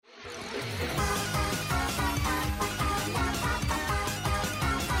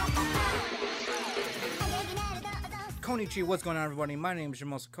Konnichiwa, what's going on, everybody? My name is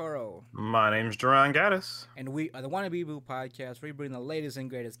Jamal Sakaro, My name's Duran Gaddis. and we are the Wannabe Boo podcast, where we bring the latest and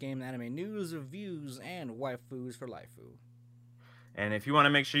greatest game and anime news, reviews, and waifus for Laifu. And if you want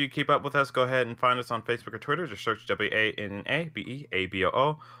to make sure you keep up with us, go ahead and find us on Facebook or Twitter. Just search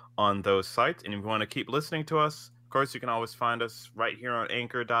WANNABEABOO on those sites. And if you want to keep listening to us, of course, you can always find us right here on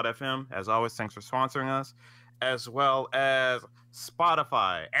Anchor.fm. As always, thanks for sponsoring us, as well as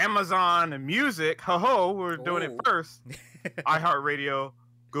Spotify, Amazon Music. Ho, we're doing it first. iHeartRadio,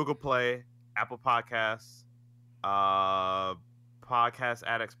 Google Play, Apple Podcasts, Podcast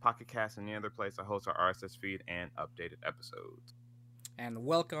Addicts, Pocket Cast, and the other place I host our RSS feed and updated episodes. And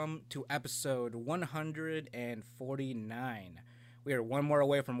welcome to episode 149. We are one more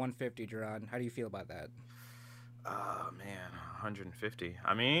away from 150, Duran. How do you feel about that? Oh man, 150.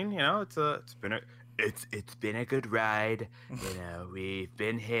 I mean, it's been a good ride. We've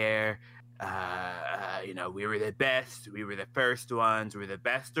been here. We were the best. We were the first ones. We're the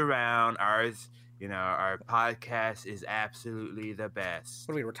best around. Ours, our podcast is absolutely the best.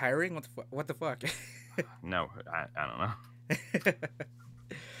 What are we retiring? What the fuck? No, I don't know.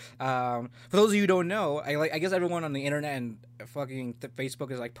 For those of you who don't know, I guess everyone on the internet and fucking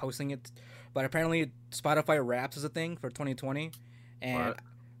Facebook is like posting it, but apparently Spotify Wraps is a thing for 2020, and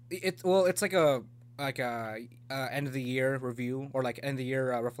it's like a end of the year review or like end of the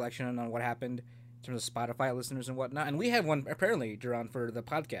year reflection on what happened in terms of Spotify listeners and whatnot. And we had one apparently, Duran, for the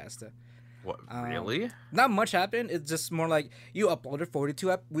podcast. What, really? Not much happened. It's just more like we uploaded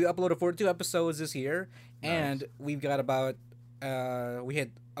 42 episodes this year, nice. And we've got about we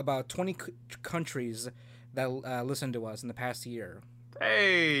had about 20 countries that listened to us in the past year.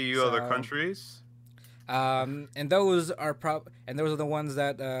 Hey, you other countries. And those are the ones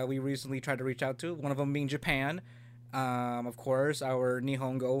that we recently tried to reach out to. One of them being Japan, of course, our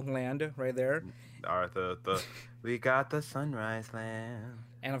Nihongo land right there. We got the sunrise land.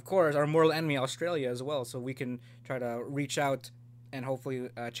 And of course, our mortal enemy, Australia, as well. So we can try to reach out and hopefully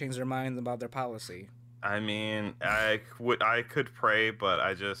change their minds about their policy. I mean, I could pray, but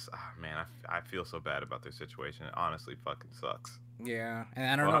I feel so bad about their situation. It honestly fucking sucks. Yeah, and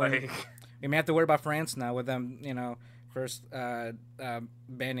I don't know. We may have to worry about France now with them, first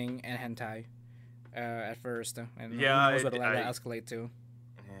banning and hentai at first, and who knows what that escalate to.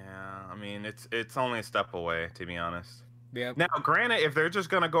 Yeah, I mean, it's only a step away, to be honest. Yeah. Now, granted, if they're just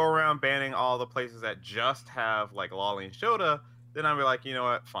gonna go around banning all the places that just have like lolly and shota, then I'd be like, you know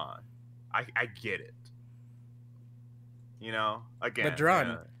what, fine, I get it. Again. But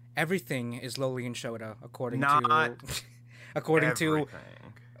Duran, everything is lolly and shota according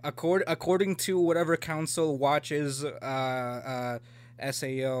to whatever council watches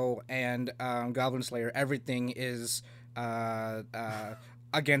SAO and Goblin Slayer. Everything is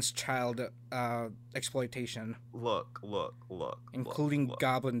against child exploitation. Look. Including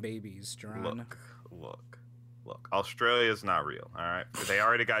goblin babies, Duran. Look. Australia's not real, all right? They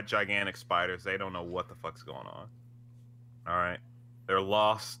already got gigantic spiders. They don't know what the fuck's going on. All right? They're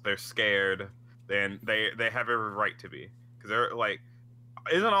lost. They're scared. Then they have every right to be. Because they're like...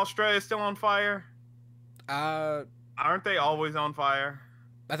 Isn't Australia still on fire? Aren't they always on fire?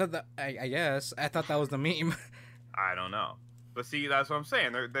 I thought that... I guess. I thought that was the meme. I don't know. But see, that's what I'm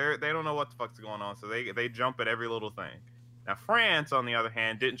saying. They don't know what the fuck's going on, so they jump at every little thing. Now, France, on the other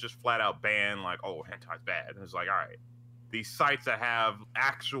hand, didn't just flat out ban, like, oh, hentai's bad. It's like, all right, these sites that have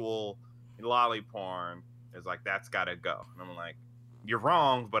actual lolly porn is like, that's gotta go. And I'm like, you're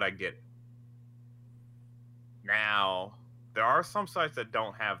wrong, but I get it. Now, there are some sites that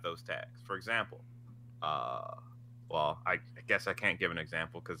don't have those tags. For example, well, I guess I can't give an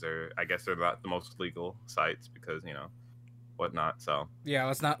example because they're not the most legal sites because, whatnot. So yeah,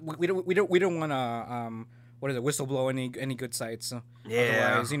 let's not. We don't want to whistleblow any good sites.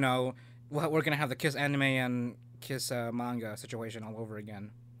 Yeah. Otherwise, we're gonna have the Kiss anime and Kiss manga situation all over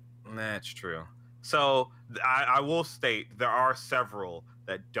again. That's true. So I will state there are several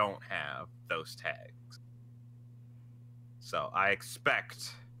that don't have those tags. So I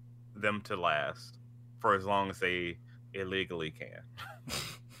expect them to last for as long as they illegally can.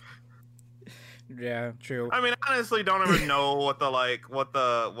 Yeah, true. I mean, I honestly don't even know what the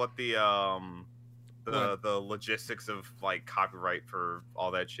logistics of like copyright for all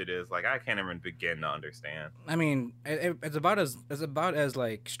that shit is. Like, I can't even begin to understand. I mean, it's about as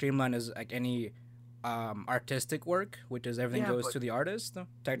like streamlined as like any artistic work, which is everything goes to the artist.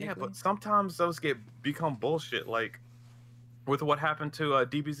 Technically, yeah, but sometimes those become bullshit. Like with what happened to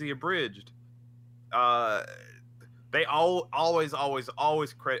DBZ Abridged. They always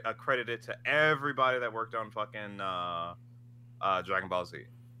credit it to everybody that worked on fucking Dragon Ball Z.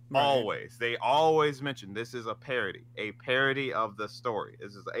 Right. Always. They always mention this is a parody of the story.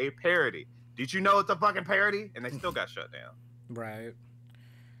 This is a parody. Did you know it's a fucking parody? And they still got shut down. Right.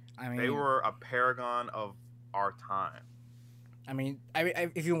 I mean, They were a paragon of our time. I mean,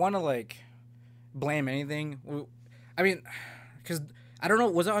 if you want to like blame anything, I mean, because I don't know,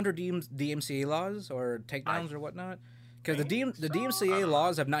 was it under DMCA laws or takedowns or whatnot? Because the DMCA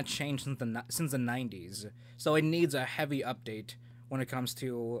laws have not changed since the 90s, so it needs a heavy update when it comes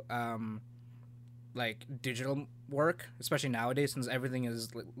to like digital work, especially nowadays since everything is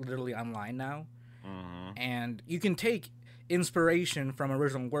literally online now. Mm-hmm. And you can take inspiration from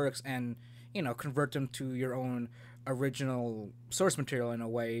original works and convert them to your own original source material in a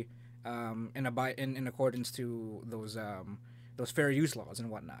way, in accordance to those fair use laws and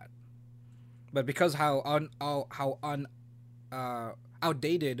whatnot. But because how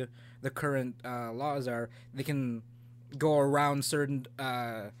outdated the current laws are, they can go around certain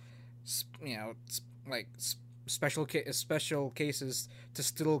special cases to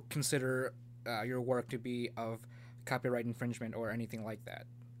still consider your work to be of copyright infringement or anything like that.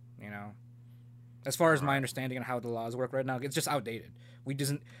 As far as my understanding on how the laws work right now, it's just outdated.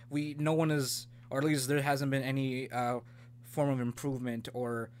 No one is, or at least there hasn't been any form of improvement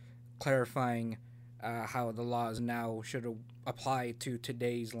or clarifying how the laws now should apply to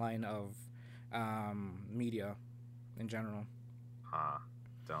today's line of media in general.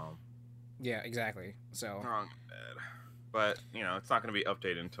 Dumb. Yeah, exactly. So Wrong. But it's not going to be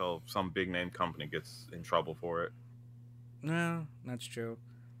updated until some big name company gets in trouble for it. no, that's true.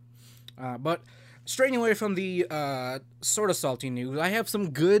 But straying away from the sort of salty news, I have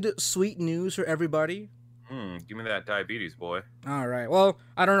some good, sweet news for everybody. Give me that diabetes, boy. All right. Well,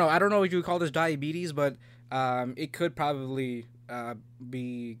 I don't know if you would call this diabetes, but it could probably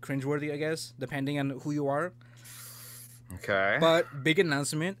be cringeworthy, I guess, depending on who you are. Okay. But big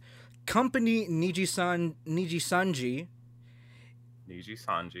announcement: company Nijisanji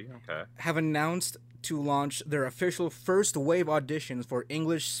okay. have announced to launch their official first wave auditions for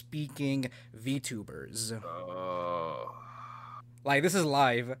English-speaking VTubers. Oh. Like, this is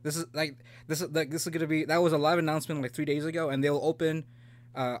live. This is gonna be. That was a live announcement like 3 days ago, and they'll open.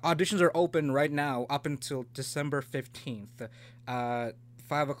 Auditions are open right now up until December 15th,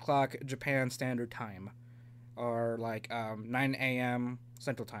 5:00 Japan Standard Time, or like 9 a.m.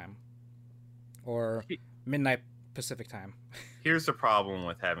 Central Time, or midnight Pacific Time. Here's the problem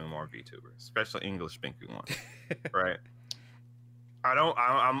with having more VTubers, especially English-speaking ones, right?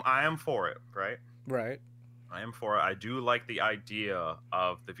 I am for it, right? Right. I am for it. I do like the idea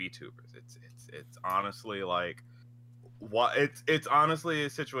of the VTubers. It's honestly like it's honestly a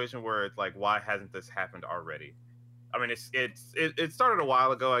situation where it's like, why hasn't this happened already? I mean, it started a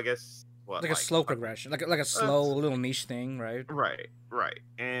while ago, I guess. Like a slow progression, like a slow little niche thing, right? Right.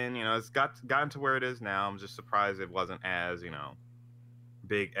 And it's gotten to where it is now. I'm just surprised it wasn't as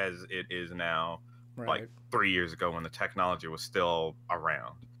big as it is now. Right. Like 3 years ago when the technology was still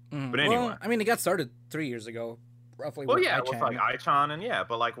around. Mm. But anyway, well, I mean, it got started 3 years ago, roughly. Well, with yeah, it was like iChan, and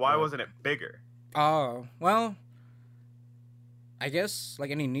but like, why wasn't it bigger? Oh, well, I guess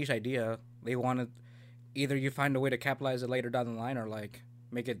like any niche idea, they wanted either you find a way to capitalize it later down the line or like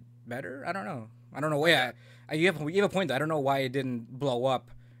make it better. I don't know. Yeah, you have a point though. I don't know why it didn't blow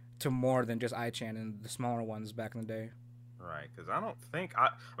up to more than just iChan and the smaller ones back in the day. Right, because I don't think I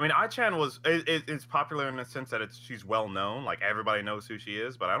mean iChan was it's popular in the sense that she's well known, like everybody knows who she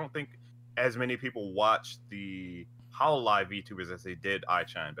is, but I don't think as many people watch the Hololive VTubers as they did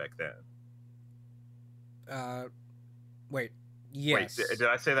iChan back then. Wait. Yes. Wait, did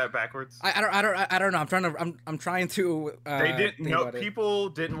I say that backwards? I don't know. I'm trying to. They didn't. No, people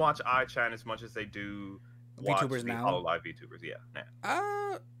didn't watch iChan as much as they do watch VTubers the now. Hololive VTubers. Yeah.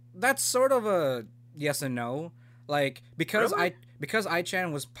 That's sort of a yes and no. Like because Really? because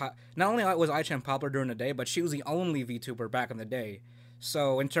iChan was not only was iChan popular during the day, but she was the only VTuber back in the day.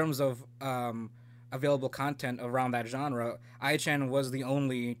 So in terms of available content around that genre, iChan was the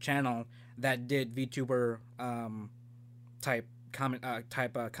only channel that did VTuber type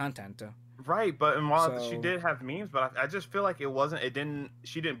content. Right, but and while she did have memes, but I just feel like it wasn't. It didn't.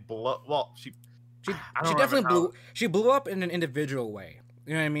 She didn't blow. Well, she definitely blew. She blew up in an individual way.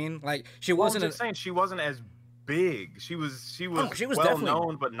 You know what I mean? Like she wasn't. I'm just saying she wasn't as big. She was well definitely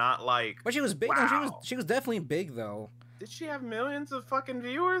known, but not like. But she was big. Wow. No, she was definitely big though. Did she have millions of fucking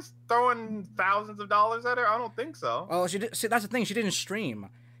viewers throwing thousands of dollars at her? I don't think so. Oh, she did. See, that's the thing. She didn't stream.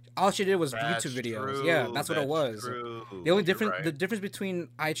 All she did was YouTube videos. True, Yeah, that's what it was. True. The only the difference between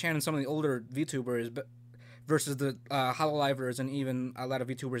iChan and some of the older VTubers, versus the Hololivers and even a lot of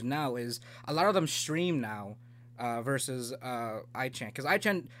VTubers now is a lot of them stream now, versus iChan, because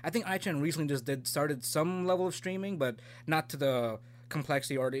iChan, I think iChan recently just started some level of streaming, but not to the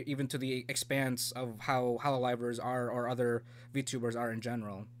complexity or even to the expanse of how Hololivers are or other VTubers are in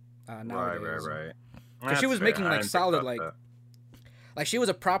general nowadays. Right. Because she was fair. making I like didn't think solid about that. like she was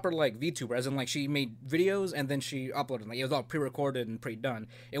a proper like VTuber, as in like she made videos and then she uploaded. Like it was all pre-recorded and pre-done.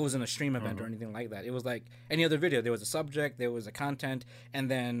 It wasn't a stream event or anything like that. It was like any other video. There was a subject, there was a content,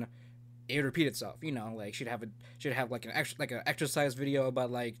 and then it would repeat itself. You know, like she'd have like an exercise video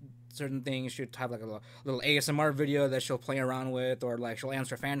about like certain things. She'd have like a little ASMR video that she'll play around with, or like she'll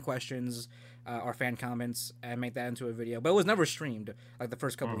answer fan questions or fan comments and make that into a video. But it was never streamed like the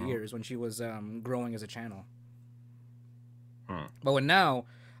first couple of years when she was growing as a channel. But now,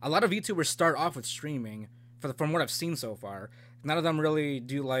 a lot of YouTubers start off with streaming. From what I've seen so far, none of them really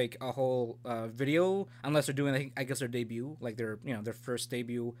do like a whole video unless they're doing, I guess, their debut, like their first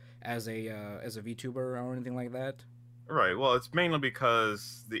debut as a VTuber or anything like that. Right. Well, it's mainly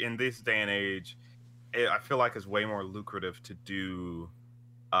because in this day and age, I feel like it's way more lucrative to do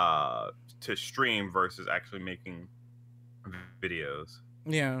to stream versus actually making videos.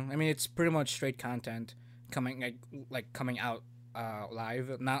 Yeah, I mean it's pretty much straight content coming coming out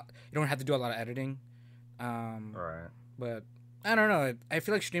live. Not, you don't have to do a lot of editing. Right. But I don't know. I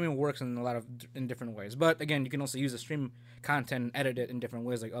feel like streaming works in in different ways. But again, you can also use the stream content and edit it in different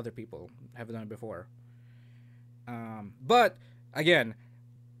ways, like other people have done it before. But again,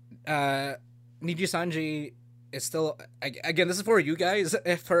 Niji Sanji is still, again, this is for you guys.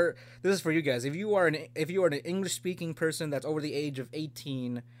 This is for you guys. If you are an English speaking person that's over the age of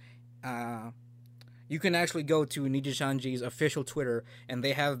 18, you can actually go to Niji Sanji's official Twitter, and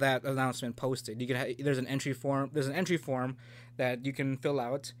they have that announcement posted. You can there's an entry form. There's an entry form that you can fill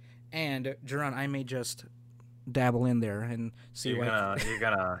out. And Jerron, I may just dabble in there and see you're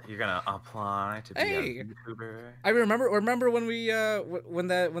gonna apply to be a YouTuber. I remember when we when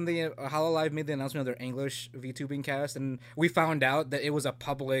the Hololive made the announcement of their English VTubing cast, and we found out that it was a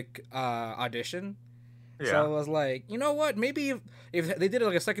public audition. Yeah. So I was like, you know what? Maybe if they did it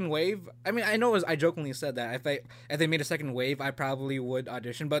like a second wave. I mean, I jokingly said that if they made a second wave, I probably would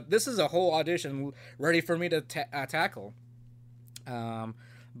audition. But this is a whole audition ready for me to tackle.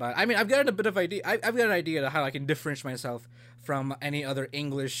 But I mean, I've got a bit of idea. I've got an idea of how I can differentiate myself from any other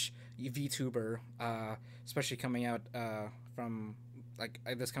English VTuber, especially coming out from like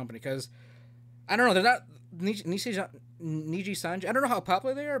this company. Because I don't know, they're not Niji Sanji. I don't know how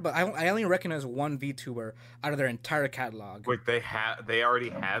popular they are, but I only recognize one VTuber out of their entire catalog. Wait, they already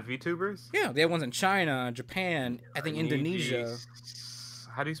have VTubers? Yeah, they have ones in China, Japan, I think Indonesia.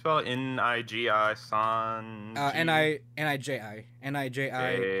 How do you spell it? Niji San? Niji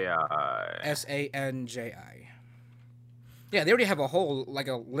Sanji. Yeah, they already have a whole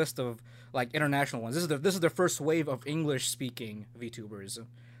a list of like international ones. This is their first wave of English speaking VTubers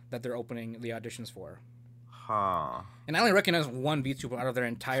that they're opening the auditions for. Huh. And I only recognize one VTuber out of their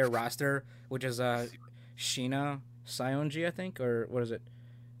entire roster, which is Shina Sionji, I think, or what is it?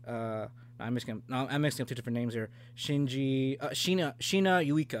 I'm mixing up two different names here. Shina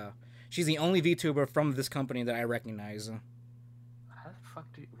Yuika. She's the only VTuber from this company that I recognize. How the fuck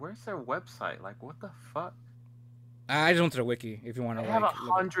where's their website? Like, what the fuck? I just went to the wiki if you want to. They have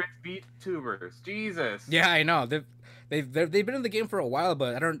 100 VTubers. Jesus. Yeah, I know. They've been in the game for a while,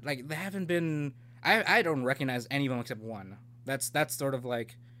 but they haven't been. I don't recognize any of them except one. That's sort of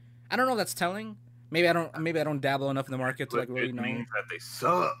like, I don't know if that's telling. Maybe I don't dabble enough in the market to really know. It means that they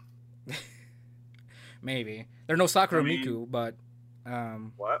suck. Maybe they're no Sakura Miku, but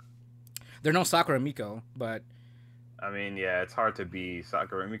what? They're no Sakura Miko, but I mean, yeah, it's hard to be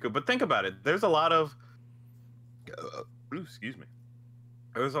Sakura Miku. But think about it. There's a lot of excuse me.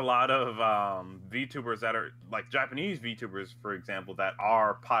 There's a lot of VTubers that are like Japanese VTubers, for example, that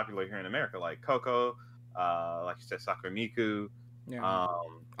are popular here in America, like Coco, like you said, Sakura Miku. Yeah.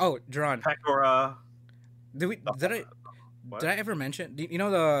 Jerron. Pekora. Did I ever mention? You know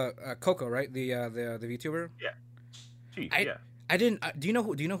the Coco, right? The VTuber. Yeah. Chief. Yeah. I didn't. Do you know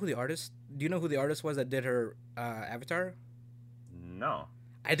who the artist? Do you know who the artist was that did her avatar? No.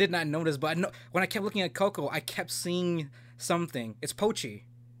 I did not notice, but when I kept looking at Coco, I kept seeing something. It's Pochi.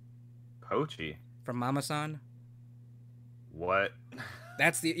 Pochi. From Mama-san. What?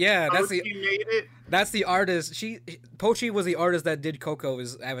 That's the Pochi made it. That's the artist. Pochi was the artist that did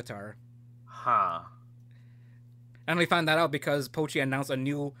Coco's avatar. Huh. I only found that out because Pochi announced a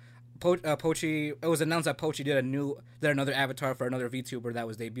new Pochi. It was announced that Pochi did another avatar for another VTuber that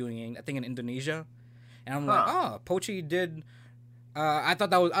was debuting, I think, in Indonesia, and I'm like, oh, Pochi did. I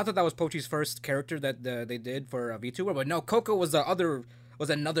thought that was Pochi's first character that they did for a VTuber, but no, Coco was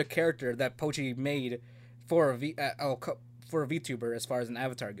another character that Pochi made for a for a VTuber as far as an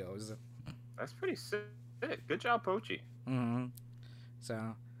avatar goes. That's pretty sick. Good job, Pochi. Mm-hmm.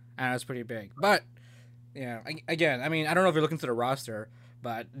 So, I know it's pretty big, but yeah. Again, I mean, I don't know if you're looking to the roster,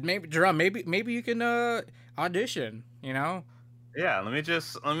 but maybe Jerome, maybe you can audition. You know. Yeah, let me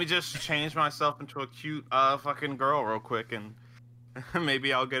just change myself into a cute fucking girl real quick, and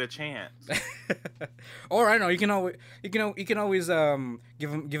maybe I'll get a chance. Or I don't know, you can always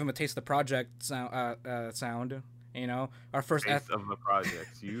give him a taste of the project sound. You know, our first Taste of the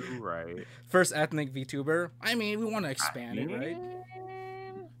projects. You right. first ethnic VTuber. I mean, we want to expand it, right?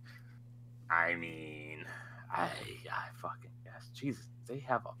 I mean, I fucking guess. Jesus, they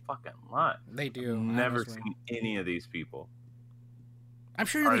have a fucking lot. They do. Never honestly. seen any of these people. I'm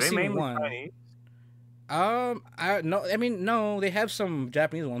sure Are you've they seen mainly one. Chinese? I mean, no, they have some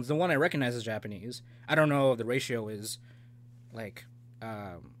Japanese ones. The one I recognize is Japanese. I don't know if the ratio is like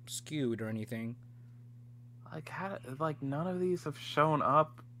skewed or anything. Like none of these have shown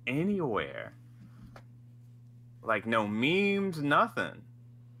up anywhere. Like no memes, nothing.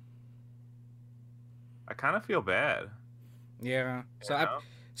 I kind of feel bad. Yeah. You know?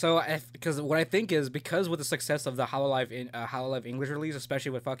 Because what I think is because with the success of the Hololive English release,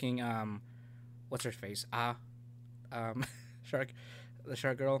 especially with fucking what's her face? Shark, the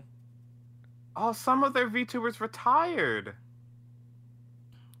shark girl. Oh, some of their VTubers retired.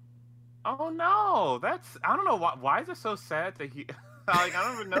 Oh no, I don't know why is it so sad to hear. Like I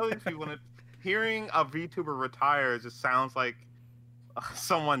don't even know these people. And hearing a VTuber retire just sounds like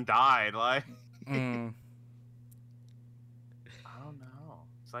someone died. Like Mm. I don't know.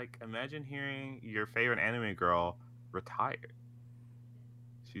 It's like imagine hearing your favorite anime girl retired.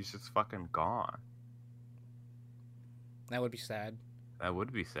 She's just fucking gone. That would be sad. That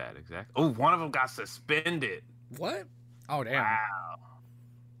would be sad. Exactly. Oh, one of them got suspended. What? Oh damn. Wow.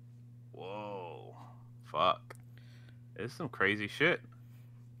 Whoa. Fuck. It's some crazy shit.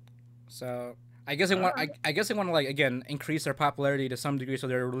 So I guess they want. I guess they want to like again increase their popularity to some degree. So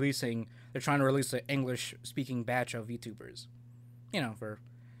they're trying to release an English speaking batch of VTubers. You know, for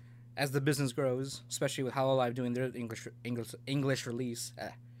as the business grows, especially with Hololive doing their English release.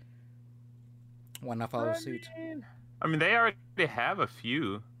 Why not follow suit? I mean, they already have a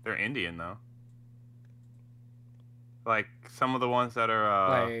few. They're Indian though. Like some of the ones that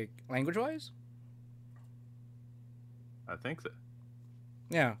are Like language wise. I think so.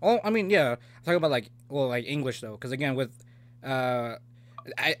 Yeah. Oh, I mean, yeah. I'm talking about like English though, because again, with, I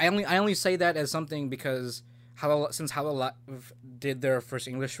only say that as something because since Hololive did their first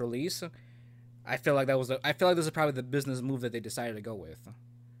English release, I feel like this is probably the business move that they decided to go with.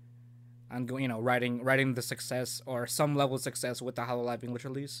 On going, riding the success or some level of success with the Hololive English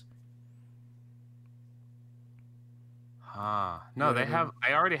release. No, Yeah,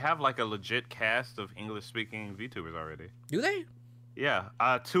 they already have like a legit cast of English speaking VTubers already. Do they? Yeah,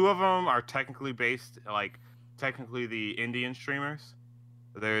 two of them are technically technically the Indian streamers.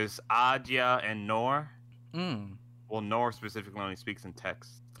 There's Adya and Noor. Mm. Well, Noor specifically only speaks in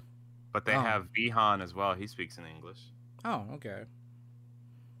text, but they Oh. have Bihan as well. He speaks in English. Oh, okay.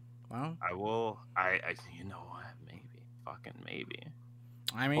 Well, You know what? Maybe.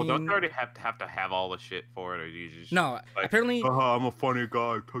 I mean, Well, don't you already have to have all the shit for it, or do you just no. like, Apparently, I'm a funny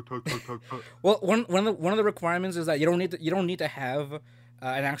guy. Tuck. well, one of the requirements is that you don't need to have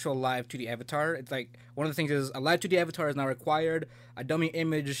an actual live 2D avatar. It's like one of the things is a live 2D avatar is not required. A dummy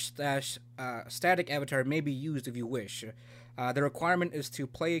image / static avatar may be used if you wish. The requirement is to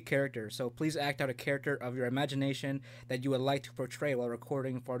play a character, so please act out a character of your imagination that you would like to portray while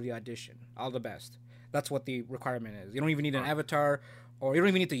recording for the audition. All the best. That's what the requirement is. You don't even need an avatar, or you don't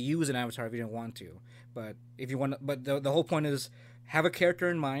even need to use an avatar if you don't want to. But if you want, the whole point is have a character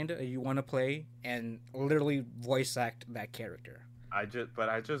in mind that you want to play and literally voice act that character. I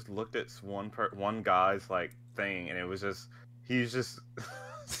just looked at one guy's like thing, and it was just he's just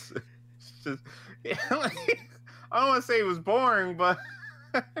yeah, like, I don't want to say it was boring, but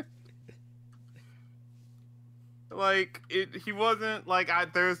like he wasn't like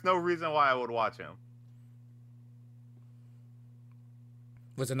there's no reason why I would watch him.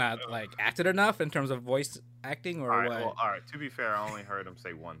 Was it not like acted enough in terms of voice acting, or what? All right. To be fair, I only heard him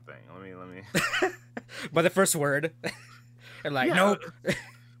say one thing. Let me. By the first word, and like Yeah. nope.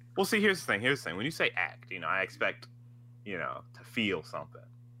 Well, see, here's the thing. When you say act, I expect, to feel something.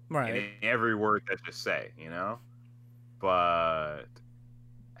 Right. In every word that you say, But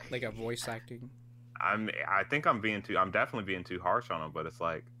Like a voice acting. I think I'm definitely being too harsh on him, but it's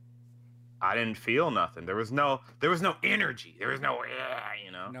like I didn't feel nothing. There was no energy. There was no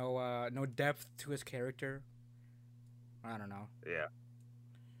No depth to his character. I don't know. Yeah.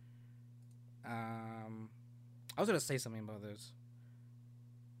 was gonna say something about this.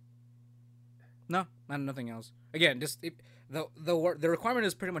 No, nothing else. Again, just the requirement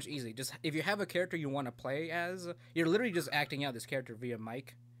is pretty much easy. Just if you have a character you want to play as, you're literally just acting out this character via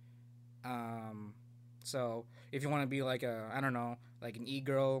mic. So if you want to be like I don't know, like an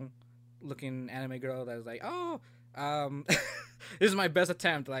e-girl looking anime girl that's like, oh, this is my best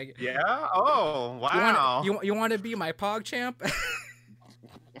attempt. Like, yeah. Oh, wow. You want to be my PogChamp?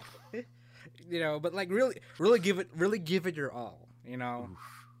 You know, but like really give it your all. You know. Oof,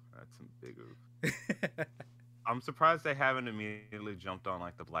 that's some big oof. I'm surprised they haven't immediately jumped on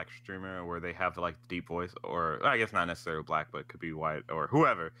like the black streamer where they have like the deep voice, or I guess not necessarily black, but it could be white or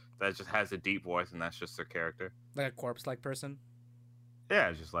whoever that just has a deep voice and that's just their character. Like a corpse-like person. Yeah,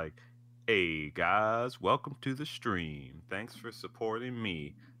 it's just like, hey guys, welcome to the stream. Thanks for supporting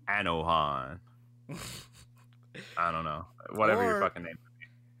me, Anohan. I don't know, whatever your fucking name.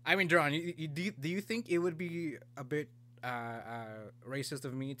 I mean, John, do you think it would be a bit racist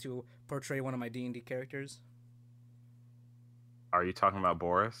of me to portray one of my D&D characters? Are you talking about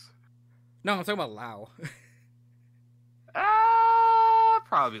Boris? No, I'm talking about Lau.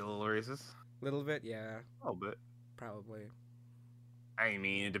 Probably a little racist. A little bit, yeah. A little bit. Probably. I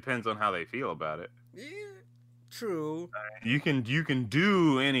mean, it depends on how they feel about it. Yeah, true. You can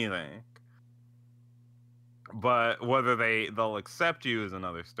do anything, but whether they'll accept you is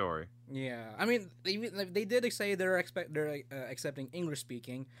another story. Yeah, I mean, they did say they're accepting English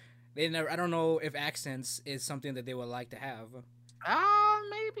speaking. They never. I don't know if accents is something that they would like to have.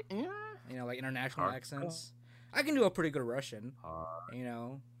 Maybe. Yeah. You know, like international accents. I can do a pretty good Russian. You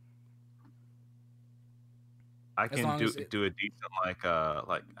know. I can do a decent like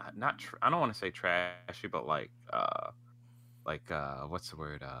not I don't want to say trashy, but like what's the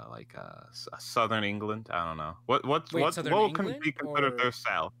word Southern England. I don't know what can be considered their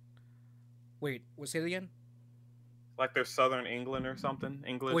South. Wait, say it again. Like their Southern England or something.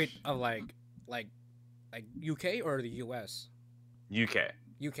 English. Wait, of like UK or the US? UK.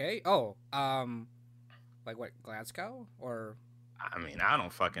 UK? Oh, like what, Glasgow or? I mean, I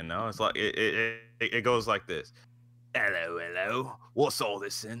don't fucking know. It's like it goes like this. Hello. What's all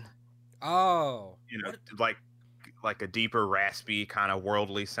this in? Oh. You know, like a deeper, raspy, kind of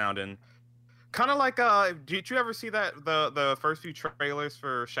worldly sounding. Kind of like did you ever see that the first few trailers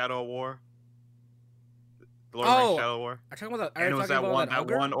for Shadow of War? The Lord of the Rings Shadow of War. Are talking about and it was that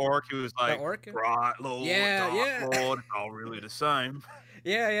one orc who was like, right, Lord, yeah. Lord, it's all really the same.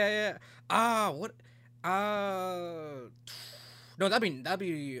 Yeah. What? No, that'd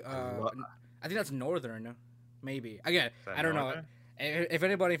be. I think that's Northern, maybe. Again, I don't know. If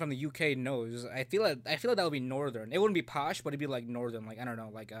anybody from the UK knows, I feel like that would be Northern. It wouldn't be posh, but it'd be like Northern, like I don't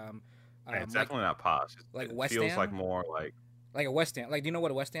know, like it's definitely not posh. Like it West feels Ham? like more like a West Ham. Like, do you know what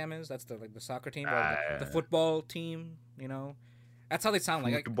a West Ham is? That's the soccer team, or the football team. You know, that's how they sound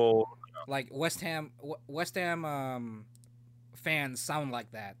like. Football. Like West Ham fans sound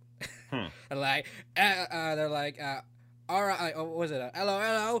like that. Like they're like all right, what was it?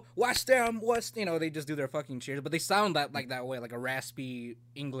 Hello, West Ham, you know, they just do their fucking cheers, but they sound like that way, like a raspy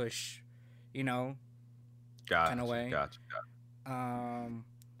English, you know, kind of way. Gotcha.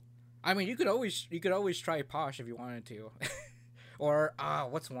 I mean, you could always try posh if you wanted to, or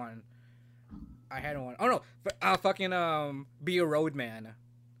what's one? I had one. Oh no, fucking be a roadman.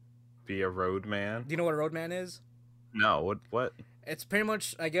 Be a roadman. Do you know what a roadman is? No. What? It's pretty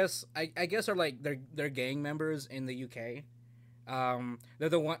much, I guess are like they're gang members in the UK. They're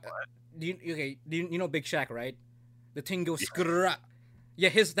the one. Do you know Big Shaq, right? The thing goes skrrra. Yeah,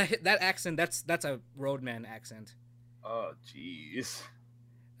 that accent. That's a roadman accent. Oh jeez.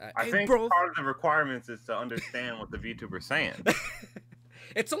 I think bro. part of the requirements is to understand what the VTuber's saying.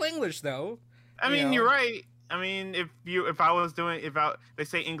 It's all English though. I mean, you're right. I mean, they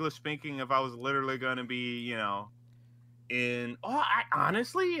say English speaking. If I was literally gonna be, you know. I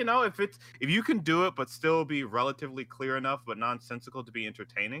honestly, you know, if you can do it but still be relatively clear enough but nonsensical to be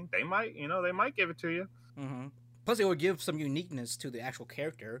entertaining, they might give it to you. Mm-hmm. Plus, it would give some uniqueness to the actual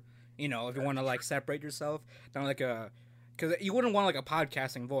character. You know, if you want to like separate yourself, not like because you wouldn't want like a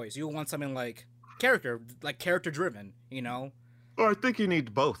podcasting voice. You would want something like character driven. You know. Well, I think you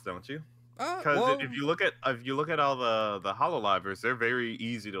need both, don't you? Because if you look at all the Hololivers, they're very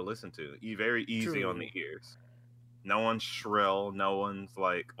easy to listen to, very easy on the ears. No one's shrill. No one's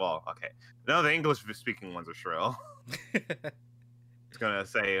like, well, okay. No, the English-speaking ones are shrill. It's gonna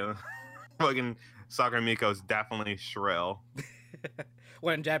say, fucking Sakura Miko's definitely shrill.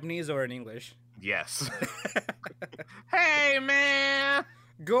 What, in Japanese or in English? Yes. Hey, man!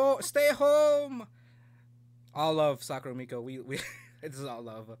 Stay home! All love Sakura Miko. We this is all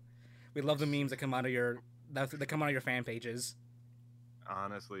love. We love the memes that come out of your that come out of your fan pages?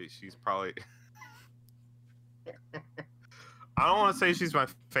 Honestly, she's probably. I don't want to say she's my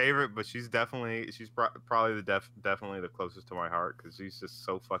favorite, but she's probably definitely the closest to my heart because she's just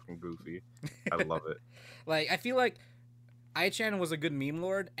so fucking goofy. I love it. Like, I feel like Ai-chan was a good meme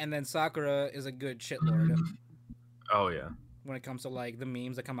lord, and then Sakura is a good shit lord. Oh yeah. When it comes to like the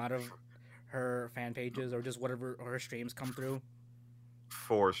memes that come out of her fan pages or just whatever her streams come through.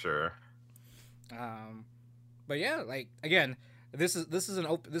 For sure. But yeah, like again, this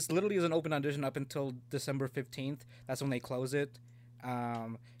literally is an open audition up until December 15th. That's when they close it.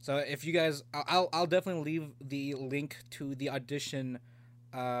 So if you guys, I'll definitely leave the link to the audition.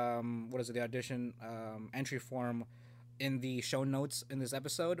 The audition entry form in the show notes in this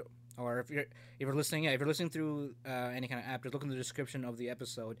episode. Or if you're listening through any kind of app, just look in the description of the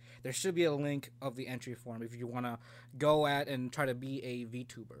episode. There should be a link of the entry form if you want to go at and try to be a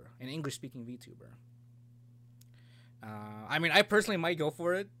VTuber, an English speaking VTuber. I mean, I personally might go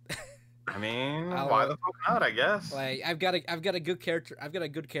for it. I mean, why the fuck not? I guess. Like, I've got a good character. I've got a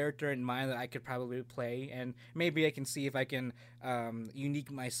good character in mind that I could probably play, and maybe I can see if I can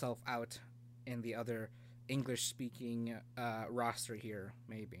unique myself out in the other English speaking roster here.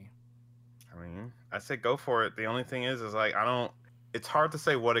 Maybe. I mean, I say go for it. The only thing is like it's hard to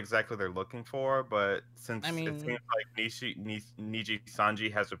say what exactly they're looking for, but since it seems like Niji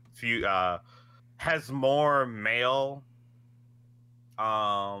Sanji has more male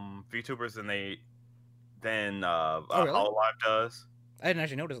VTubers than Hololive does. I didn't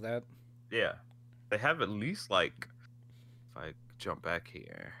actually notice that. Yeah, they have at least like, if I jump back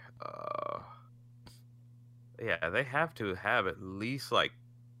here, yeah, they have to have at least like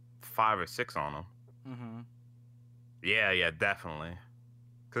 5 or 6 on them. Mm-hmm. Yeah, definitely.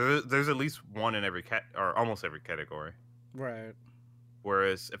 Because there's at least one in every or almost every category. Right.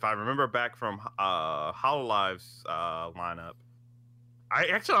 Whereas if I remember back from Hololive's lineup,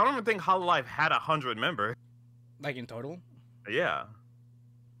 I don't even think Hololive had 100 members. Like in total? Yeah.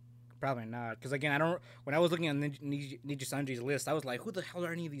 Probably not. Because again, when I was looking at Niji Sanji's list, I was like, who the hell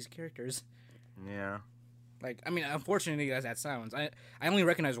are any of these characters? Yeah. Like, I mean, unfortunately, as that sounds, I only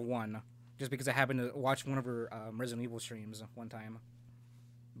recognize one, just because I happened to watch one of her Resident Evil streams one time.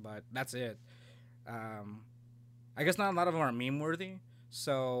 But that's it. I guess not a lot of them are meme worthy.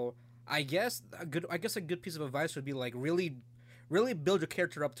 So I guess a good piece of advice would be like really build your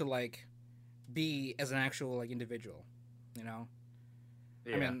character up to like be as an actual like individual, you know.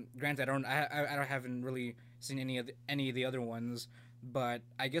 Yeah. I mean, granted, I haven't really seen any of the other ones. But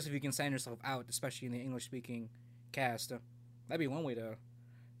I guess if you can stand yourself out, especially in the English-speaking cast, that'd be one way to,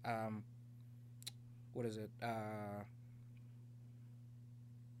 what is it?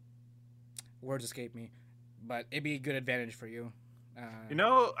 Words escape me, but it'd be a good advantage for you. You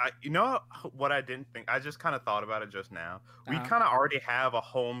know what I didn't think? I just kind of thought about it just now. We kind of already have a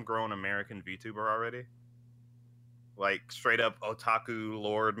homegrown American VTuber already, like straight up otaku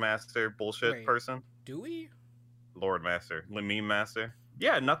Lord Master bullshit person. Do we? Lord Master, meme master.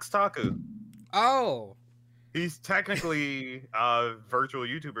 Yeah, Nuxtaku. Oh, he's technically a virtual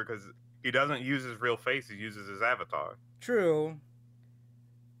YouTuber because he doesn't use his real face; he uses his avatar. True.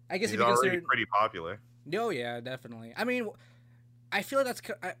 I guess he's already pretty popular. Oh yeah, definitely. I mean, I feel like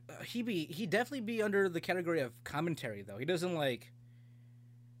he definitely be under the category of commentary though. He doesn't.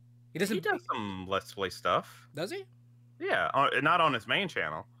 He does some Let's Play stuff. Does he? Yeah, not on his main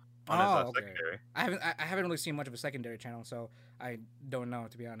channel. On his secondary. I haven't really seen much of a secondary channel, so I don't know,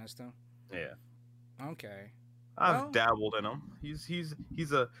 to be honest. Though. Yeah. Okay. I've dabbled in him. He's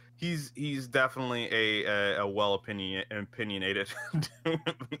definitely a well opinionated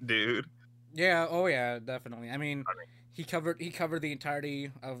dude. Yeah. Oh yeah. Definitely. I mean, he covered the entirety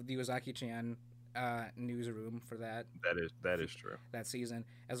of the Ozaki-chan newsroom for that. That is true. That season,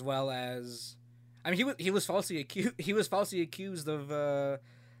 as well as, I mean, he was falsely accused. He was falsely accused of the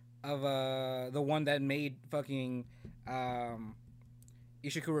one that made fucking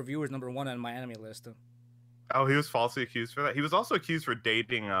Ishiku Reviewers #1 on my anime list. Oh, he was falsely accused for that. He was also accused for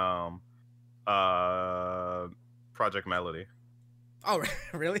dating Project Melody. Oh,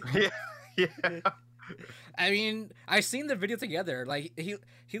 really? Yeah. I mean, I seen the video together. Like he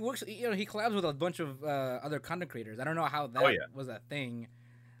works, he collabs with a bunch of other content creators. I don't know how that was a thing.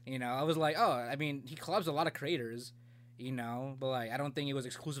 You know, I was like, oh, I mean, he collabs with a lot of creators. You know, but like I don't think it was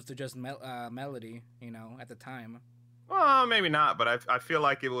exclusive to just Melody. You know, at the time. Well, maybe not, but I feel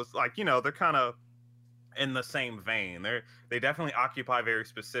like it was like they're kind of in the same vein. They definitely occupy very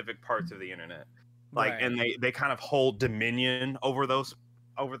specific parts of the internet, like, right. And they kind of hold dominion over those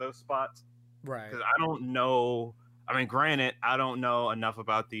spots. Right. Because I don't know I mean, granted, I don't know enough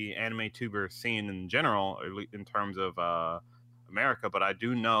about the anime tuber scene in general, in terms of America, but I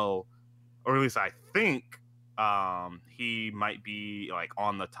do know, or at least I think, he might be like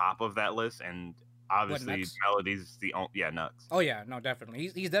on the top of that list, and What, obviously, Nux? Melody's the only, yeah, Nux. Oh yeah, no,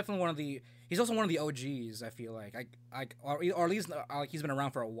 definitely. He's definitely one of the. He's also one of the OGs. I feel like or at least he's been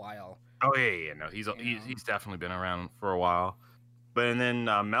around for a while. Oh yeah, no, he's definitely been around for a while. But and then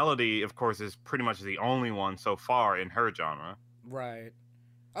Melody, of course, is pretty much the only one so far in her genre. Right.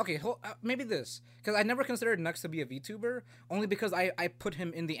 Okay, maybe this because I never considered Nux to be a VTuber, only because I put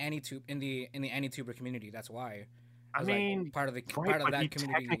him in the AniTube in the AniTuber community. That's why. I mean, like, part of the right, part of but that he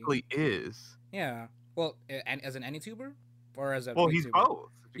community. technically is. Yeah. Well, and as an AniTuber or as a Well, VTuber? he's both.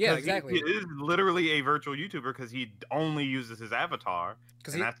 Because Yeah, exactly. He is literally a virtual YouTuber because he only uses his avatar,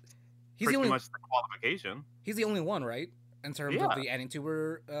 and that's he's pretty the only much the qualification. He's the only one, right? In terms of the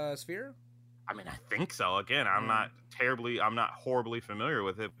AniTuber sphere. I mean, I think so. Again, I'm not horribly familiar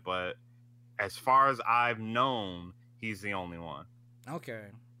with it, but as far as I've known, he's the only one. Okay,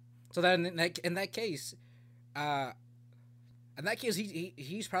 so then in that case,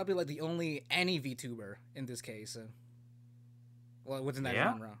 he's probably like the only any VTuber in this case. Well, within that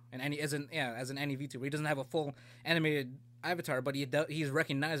genre, and as an any VTuber, he doesn't have a full animated avatar, but he's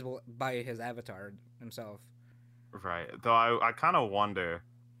recognizable by his avatar himself. Right. Though I kind of wonder,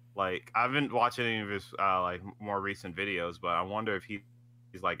 like, I haven't watched any of his like more recent videos, but I wonder if he's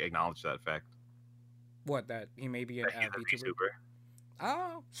like acknowledged that fact. What, that he may be a VTuber?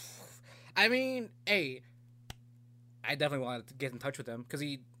 Oh, I mean, hey, I definitely want to get in touch with him because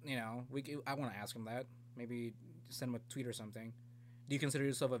I want to ask him that. Maybe send him a tweet or something. Do you consider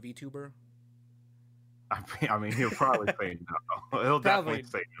yourself a VTuber? I mean, he'll probably say no. He'll definitely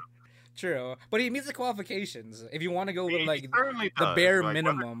say no. True, but he meets the qualifications. If you want to go with like the bare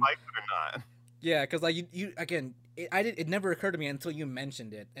minimum, like it or not. Yeah, because like you again, it never occurred to me until you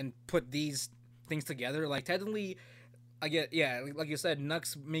mentioned it and put these things together. Like technically, like you said, Nux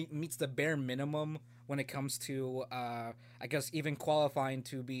meets the bare minimum when it comes to I guess even qualifying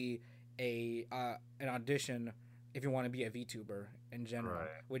to be an audition if you want to be a VTuber in general, right.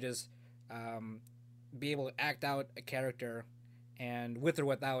 Which is be able to act out a character. And with or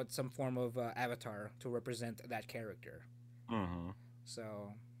without some form of avatar to represent that character. Mm-hmm.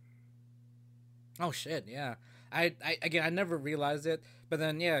 So, oh shit, yeah. I never realized it, but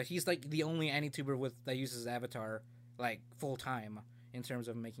then yeah, he's like the only AniTuber that uses avatar like full time in terms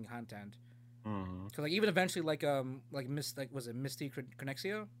of making content. Mm-hmm. Cause like even eventually was it Misty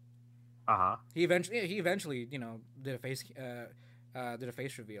Connexia? He eventually did a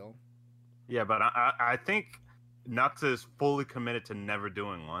face reveal. Yeah, but I think Nux is fully committed to never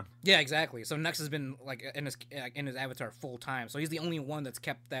doing one. Yeah, exactly. So Nux has been like in his avatar full time. So he's the only one that's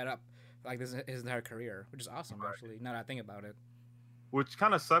kept that up like his entire career, which is awesome. Right. Actually, now that I think about it. Which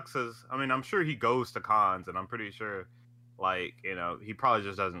kind of sucks, as I mean, I'm sure he goes to cons, and I'm pretty sure, like, he probably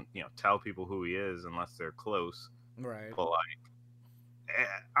just doesn't tell people who he is unless they're close. Right. But like,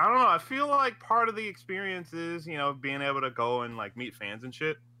 I don't know. I feel like part of the experience is being able to go and like meet fans and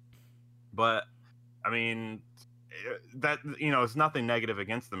shit. But I mean, that it's nothing negative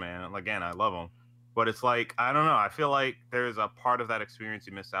against the man. Again, I love him, but it's like, I don't know, I feel like there's a part of that experience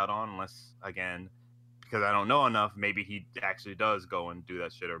you miss out on, unless, again, because I don't know enough, maybe he actually does go and do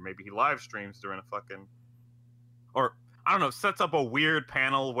that shit, or maybe he live streams during a fucking, or I don't know, sets up a weird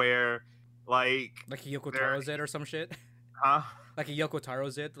panel where like a Yoko Taro's it or some shit. Like a Yoko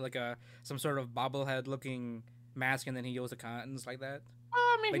Taro's it, like some sort of bobblehead looking mask, and then he goes to cons like that.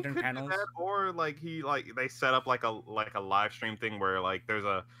 I mean, like, he could do that, or like they set up like a live stream thing where like there's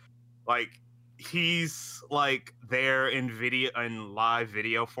a he's like there in live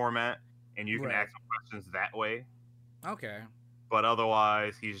video format, and you can ask him questions that way. Okay. But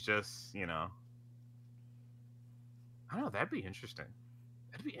otherwise, he's just I don't know. That'd be interesting.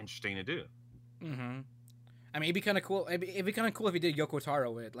 That'd be interesting to do. Mm-hmm. I mean, it'd be kind of cool. It'd be kind of cool if he did Yoko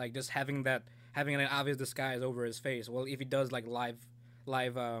Taro with like just having an obvious disguise over his face. Well, if he does like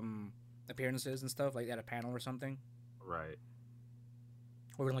live appearances and stuff like at a panel or something, right?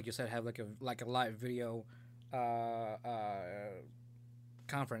 Or like you said, have like a live video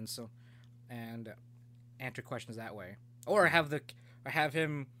conference, and answer questions that way, or have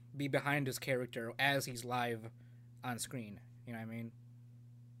him be behind his character as he's live on screen. You know what I mean?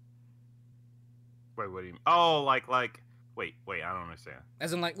 Wait, what do you mean? Oh, like wait, I don't understand.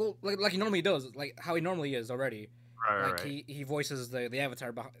 As in like he normally does, like how he normally is already. Right, like he voices the avatar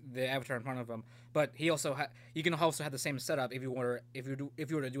in front of him, but he also you can also have the same setup if you were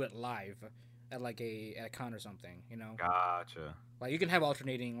to do it live at like at a con or something, Gotcha. Like you can have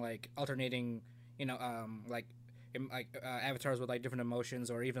alternating like like avatars with like different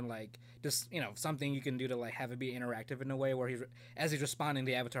emotions, or even like just something you can do to like have it be interactive in a way where as he's responding,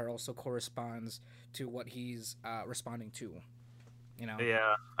 the avatar also corresponds to what he's responding to.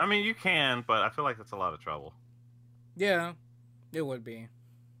 Yeah, I mean you can, but I feel like that's a lot of trouble. Yeah, it would be.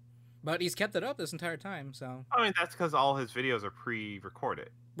 But he's kept it up this entire time, so. I mean that's because all his videos are pre-recorded.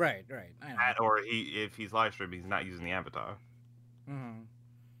 Right. I know. Or if he's live streaming, he's not using the avatar. Mm-hmm.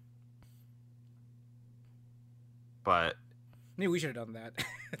 But maybe we should have done that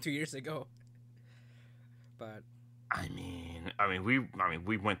 2 years ago. But I mean, we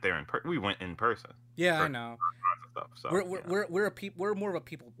went there we went in person. Yeah, I know. Stuff, so, we're more of a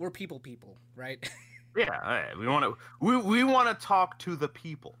people. We're people, right? Yeah, we want to talk to the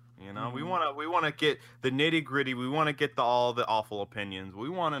people. Mm-hmm. we want to get the nitty gritty. We want to get all the awful opinions. We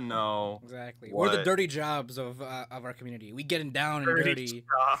want to know exactly. We're the dirty jobs of our community. We getting down and dirty.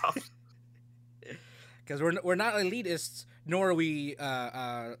 Because we're not elitists, nor are we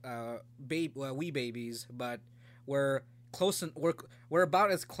wee babies, but we're close and we're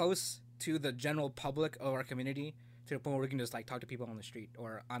about as close to the general public of our community to the point where we can just like talk to people on the street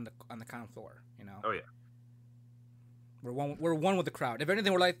or on the common floor. Oh yeah. We're one with the crowd. If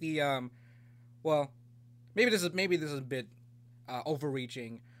anything, we're like the well, maybe this is a bit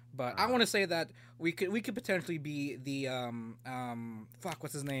overreaching, but I want to say that we could potentially be the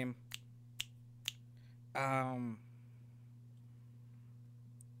what's his name?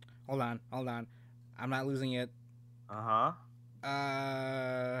 Hold on. I'm not losing it. Kane.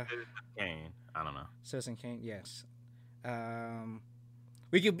 I don't know. Citizen Kane. Yes.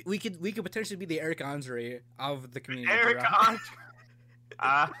 We could potentially be the Eric Andre of the community. Eric Andre.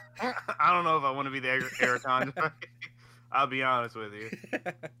 I don't know if I want to be the Eric Andre. I'll be honest with you.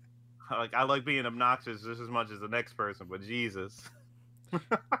 I like being obnoxious just as much as the next person, but Jesus.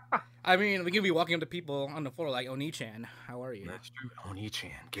 I mean, we could be walking up to people on the floor like, Oni-chan, how are you? That's true.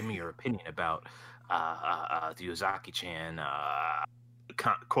 Oni-chan, give me your opinion about the Ozaki-chan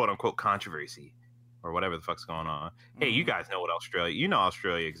quote-unquote controversy or whatever the fuck's going on. Hey, you guys know what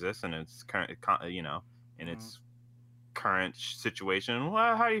Australia exists and its current, in its current situation.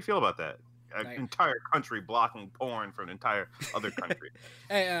 Well, how do you feel about that? An entire country blocking porn from an entire other country.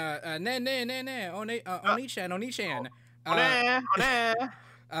 Hey, Oni-chan.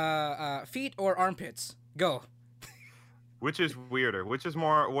 Feet or armpits? Go. Which is weirder? Which is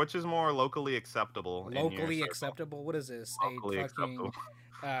more locally acceptable? Locally acceptable? What is this? Locally a fucking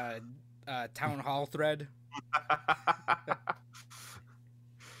town hall thread?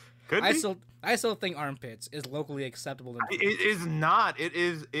 Could be. I still think armpits is locally acceptable. It is not. It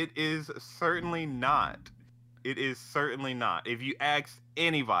is certainly not. It is certainly not. If you ask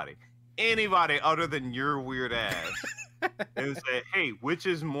anybody other than your weird ass, and say, "Hey, which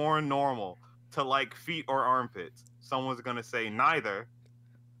is more normal, to like feet or armpits?" Someone's gonna say neither.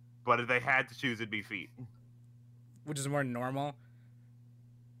 But if they had to choose, it'd be feet. Which is more normal?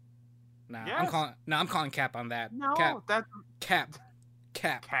 Nah, yes. I'm calling cap on that. No, that's cap.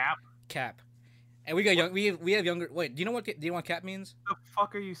 And we got we have younger. Wait, do you know what cap means? What the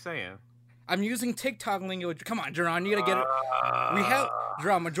fuck are you saying? I'm using TikTok lingo. Come on, Jerron, you gotta get it. We have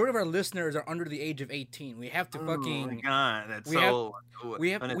Jerron. Majority of our listeners are under the age of 18. We have to fucking. Oh my God, that's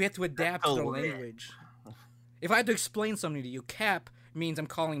we have to adapt to the language. If I had to explain something to you, cap means I'm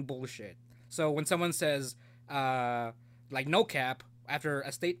calling bullshit. So when someone says like no cap after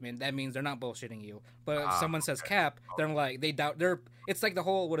a statement, that means they're not bullshitting you. But if someone says cap, they're like they doubt. It's like the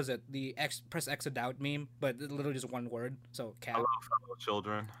whole what is it? The press X to doubt meme, but literally just one word. So cap. Hello, fellow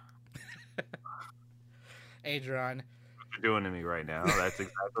children. Adrian, what you're doing to me right now? That's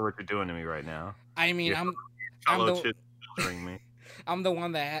exactly what you're doing to me right now. I mean, I'm the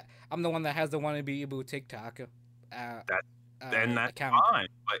one that has the wannabe Ibu TikTok. And that's account. fine.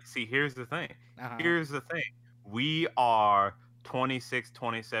 But see, here's the thing. Here's the thing. We are 26,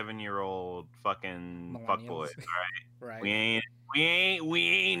 27-year-old fucking fuckboys, right? We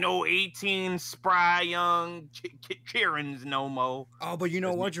ain't no 18 spry young Karens no more. Oh, but you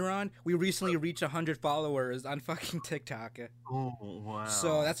know what, Jerron? We recently reached 100 followers on fucking TikTok. Oh, wow.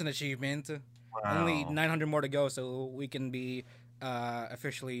 So that's an achievement. Wow. Only 900 more to go, so we can be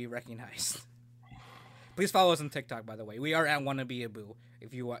officially recognized. Please follow us on TikTok, by the way. We are at WannabeAboo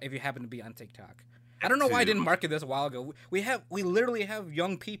if you happen to be on TikTok. I don't know why I didn't market this a while ago. We literally have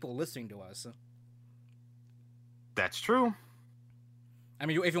young people listening to us. That's true. I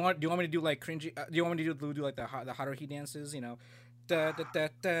mean, if you want, do you want me to do like cringy? Do you want me to do like the Haruhi dances? You know. I don't know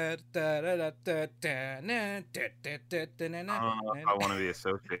if I want to be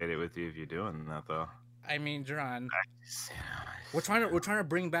associated with you if you're doing that though. I mean, Jerron, we're trying to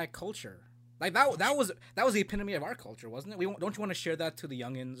bring back culture. Like that was the epitome of our culture, wasn't it? Don't you want to share that to the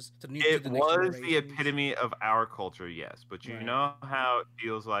youngins, to the new? It to the next was the generations? epitome of our culture, yes. But you Right. know how it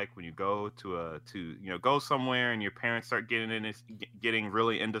feels like when you go go somewhere and your parents start getting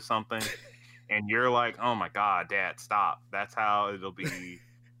really into something, and you're like, "Oh my god, Dad, stop!" That's how it'll be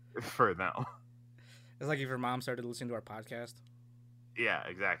for them. It's like if your mom started listening to our podcast. Yeah,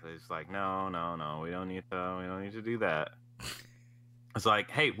 exactly. It's like, no, no, no, we don't need to do that. It's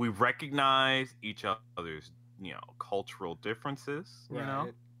like, hey, we recognize each other's, cultural differences.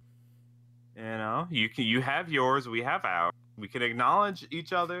 Right. You have yours, we have ours. We can acknowledge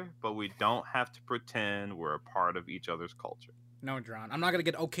each other, but we don't have to pretend we're a part of each other's culture. No, John. I'm not gonna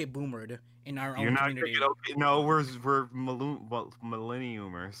get okay boomered in our You're own not community. gonna get okay. No, we're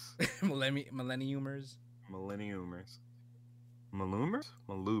millenniumers. Millenniumers. Millenniumers.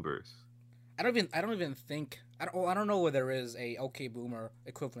 Malubers. I don't even think I don't know whether there is a okay boomer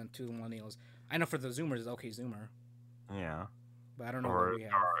equivalent to the millennials. I know for the Zoomers it's okay Zoomer. Yeah. But I don't know what we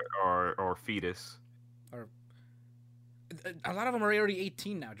have. Or fetus. Or a lot of them are already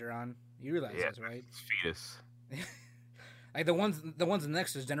 18 now, Jaron. You realize this, right? It's fetus. Like the ones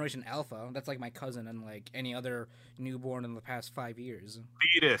next is Generation Alpha. That's like my cousin and like any other newborn in the past 5 years.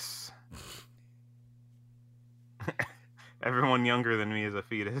 Fetus. Everyone younger than me is a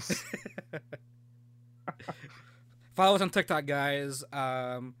fetus. Follow us on TikTok, guys.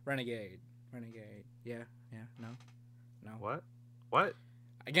 Renegade. Yeah. No. What?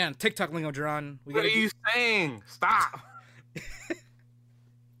 Again, TikTok lingo, Jaron. What are you saying? Stop.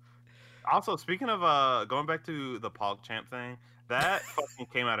 Also, speaking of going back to the PogChamp thing, that fucking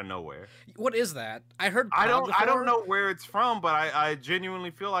came out of nowhere. What is that? I heard. I don't know where it's from, but I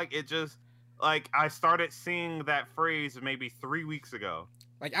genuinely feel like it just I started seeing that phrase maybe 3 weeks ago.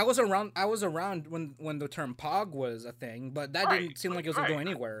 Like I was around when the term Pog was a thing, but that didn't seem like it was going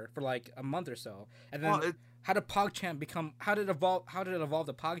anywhere for like a month or so. And then how did PogChamp become? How did it evolve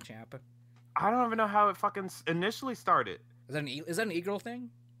to PogChamp? I don't even know how it fucking initially started. Is that an e-girl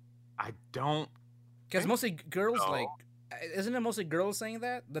thing? I don't. Because mostly girls isn't it mostly girls saying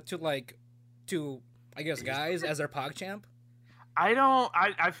that? To I guess guys as their PogChamp. I don't.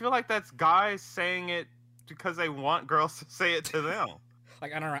 I feel like that's guys saying it because they want girls to say it to them.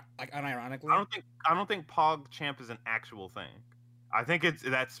 Unironically. I don't think PogChamp is an actual thing. I think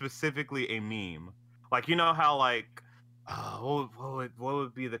that's specifically a meme. Like you know how what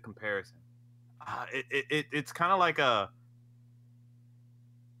would be the comparison? It's kind of like a.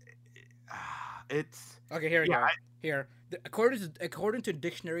 It's okay. Here we go. According to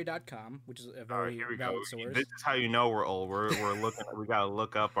dictionary.com, which is a very valid source. This is how you know we're old. We're looking. We gotta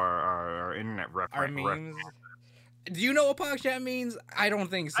look up our internet reference. Our memes. Do you know what PogChamp means? I don't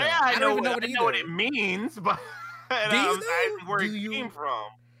think so. Yeah, I don't even know what I know what it means, but where it came from.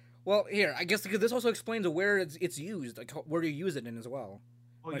 Well, here I guess because this also explains where it's used, like where you use it in as well.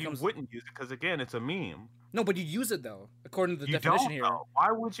 Well, you wouldn't use it because again, it's a meme. No, but you use it though, according to the definition here.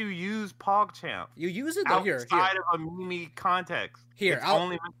 Why would you use PogChamp? You use it though outside of a meme context. Here, it's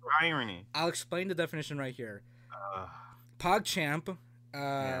only meant for irony. I'll explain the definition right here. PogChamp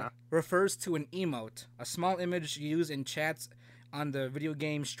refers to an emote, a small image used in chats on the video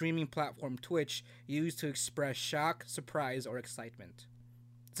game streaming platform Twitch, used to express shock, surprise, or excitement.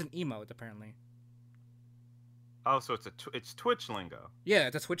 It's an emote, apparently. Oh, so it's Twitch lingo. Yeah,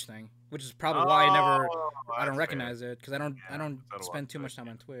 it's a Twitch thing, which is probably why I don't recognize it because I don't spend too much time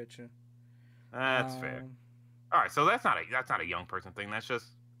on Twitch. That's fair. All right, so that's not a young person thing. That's just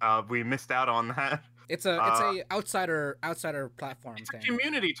we missed out on that. It's a outsider platform it's thing. It's a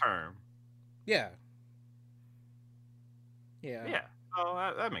community term. Yeah.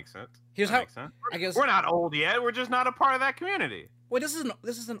 Oh, that makes sense. Makes sense. I guess we're not old yet. We're just not a part of that community. Wait, this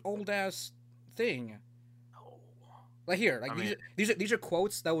is an old ass thing. Like here, these are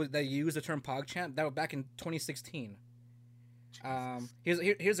quotes that use the term PogChamp that were back in 2016.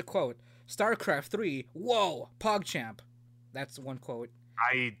 Here's a quote: StarCraft 3, whoa, PogChamp. That's one quote.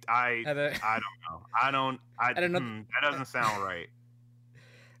 I don't know. That doesn't sound right.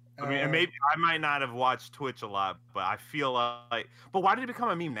 I mean, maybe I might not have watched Twitch a lot, but I feel like. But why did it become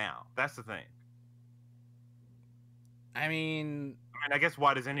a meme now? That's the thing. I mean, I guess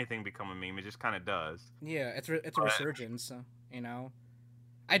why does anything become a meme? It just kind of does. Yeah, it's a resurgence. You know,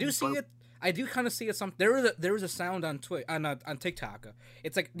 I do see it. I do kind of see it. There is a sound on TikTok.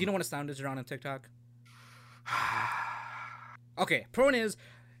 It's like, do you know what a sound is around on TikTok? Okay, point is,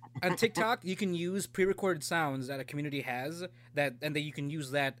 on TikTok you can use pre-recorded sounds that a community has and that you can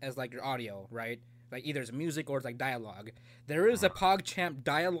use that as like your audio, right? like either it's music or it's like dialogue. There is a PogChamp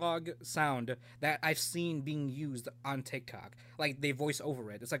dialogue sound that I've seen being used on TikTok. Like they voice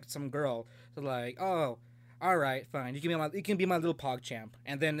over it. It's like some girl like, oh, all right, fine. You can be my little PogChamp,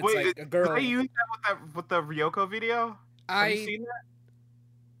 and then it's like a girl. Did they use that with the Ryoko video? Have you seen that?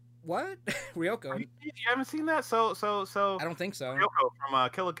 What? Ryoko? You haven't seen that? So I don't think so. Ryoko from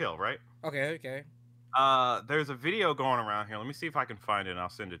Kill la Kill, right? Okay. There's a video going around here. Let me see if I can find it and I'll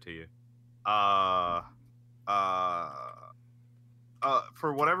send it to you.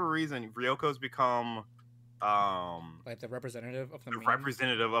 For whatever reason, Ryoko's become like the representative of the meme?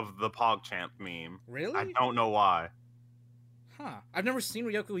 representative of the PogChamp meme. Really? I don't know why. Huh. I've never seen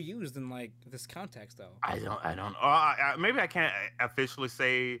Ryoko used in like this context though. I don't. Maybe I can't officially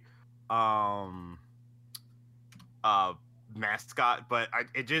say mascot, but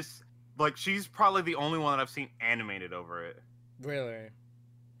it just like she's probably the only one that I've seen animated over it. Really?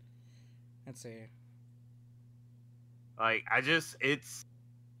 Let's see. Like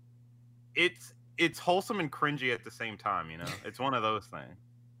it's wholesome and cringy at the same time, you know. It's one of those things.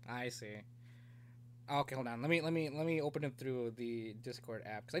 I see. Okay, hold on. Let me open it through the Discord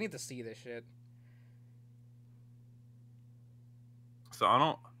app because I need to see this shit. So I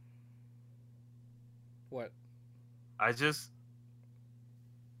don't. What? I just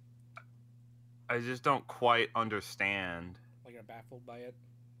don't quite understand. Like you're baffled by it.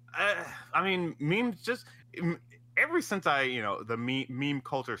 I mean, memes just ever since the meme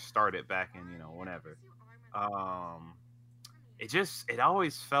culture started back in whenever. It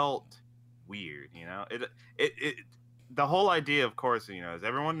always felt weird, you know. It the whole idea, of course, as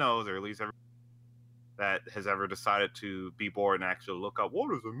everyone knows, or at least everyone that has ever decided to be bored and actually look up what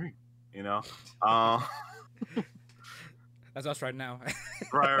does it mean, you know. That's us right now.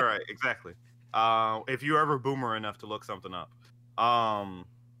 right, exactly. If you're ever boomer enough to look something up,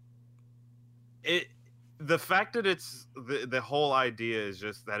 the fact that it's the whole idea is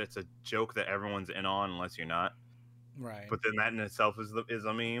just that it's a joke that everyone's in on unless you're not. Right. But then that in itself is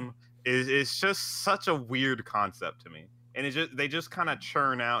a meme. It's just such a weird concept to me. And they just kind of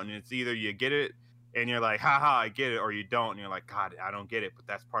churn out, and it's either you get it and you're like, haha, I get it, or you don't and you're like, God, I don't get it, but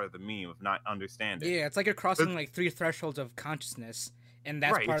that's part of the meme of not understanding. Yeah, it's like you're crossing like 3 thresholds of consciousness, and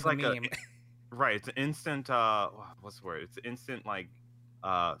that's part of the meme. Right, it's an instant what's the word? It's instant like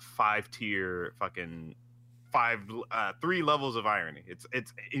 5-tier fucking 3 levels of irony.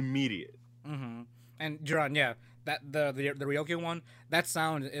 It's immediate. Mm-hmm. And Jiran, yeah, that the Ryoko one, that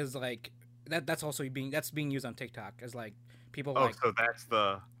sound is like that's also being used on TikTok as like people. Oh, like, so that's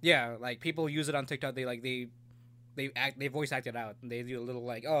the like people use it on TikTok. They voice act it out. And they do a little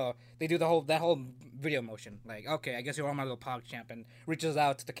like they do that whole video motion. Like, okay, I guess you're on my little PogChamp, and reaches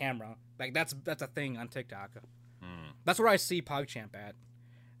out to the camera. Like that's a thing on TikTok. That's where I see PogChamp at.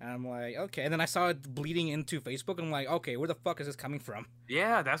 And I'm like, okay. And then I saw it bleeding into Facebook. I'm like, okay, where the fuck is this coming from?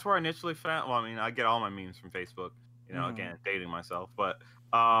 Yeah, that's where I initially found. Well, I mean, I get all my memes from Facebook. Again, dating myself, but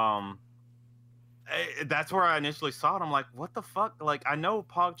that's where I initially saw it. I'm like, what the fuck? Like, I know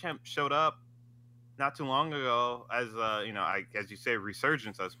PogChamp showed up not too long ago as as you say,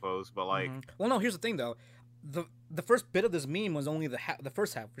 resurgence, I suppose. But like, well, no. Here's the thing, though. The first bit of this meme was only the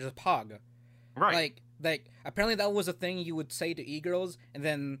first half, which is Pog. Right. Like apparently that was a thing you would say to e-girls, and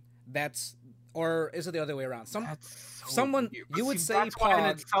then or is it the other way around? Someone weird. You would say that's Pog. Why in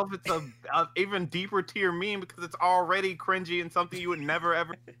itself it's a even deeper tier meme because it's already cringy and something you would never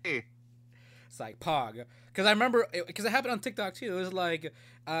ever say. It's like Pog, because I remember because it happened on TikTok too. It was like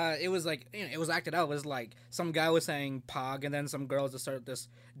it was acted out. It was like some guy was saying Pog, and then some girls just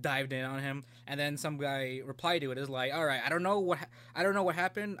dived in on him, and then some guy replied to it. It's like, all right, I don't know what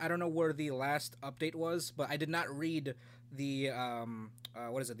happened. I don't know where the last update was, but I did not read the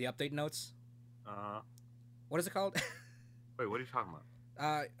what is it? The update notes. What is it called? Wait, what are you talking about?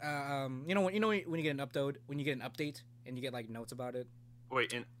 When you get an update and you get like notes about it.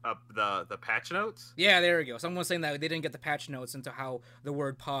 Wait, in the patch notes? Yeah, there we go. Someone was saying that they didn't get the patch notes into how the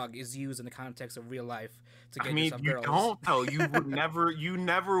word "pog" is used in the context of real life to get yourself girls. You don't though. You would never. You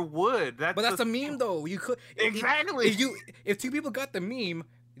never would. But that's a meme though. You could exactly. If 2 people got the meme,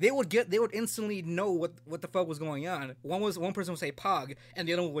 they would instantly know what the fuck was going on. One person would say "pog" and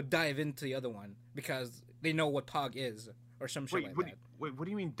the other one would dive into the other one because they know what "pog" is or some shit like that. Wait, what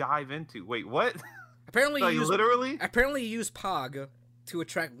do you mean dive into? Wait, what? Apparently, literally. Apparently, you use "pog" to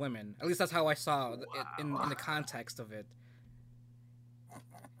attract women. At least that's how I saw it in the context of it.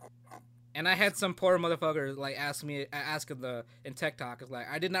 And I had some poor motherfucker like ask in TikTok, like,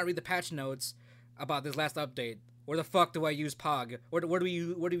 I did not read the patch notes about this last update. Where the fuck do I use Pog? Where do we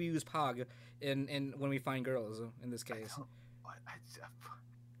use Pog in when we find girls in this case?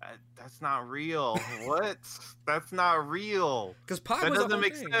 That's not real. What? That's not real. Because Pog That was a doesn't whole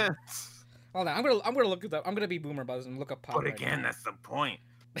make thing. sense. Hold on, I'm gonna look it up. I'm gonna be Boomer Buzz and look up Pog. But right again, now. that's the point.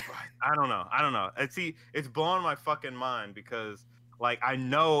 I don't know. It's blowing my fucking mind because like I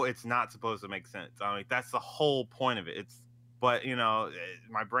know it's not supposed to make sense. I mean, that's the whole point of it. But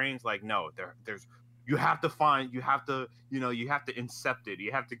my brain's like, no, there's you have to find, you have to incept it.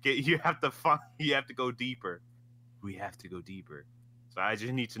 You have to go deeper. We have to go deeper. So I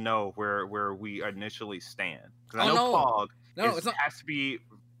just need to know where we initially stand. Because I know no. Pog No, it's not. has to be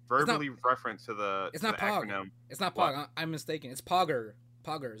verbally referenced to the It's not Pog. acronym. It's not What? Pog. I'm mistaken. It's Poggers.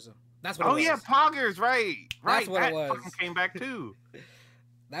 That's what it was. Oh yeah, Poggers, right. That's what that it was. fucking came back too.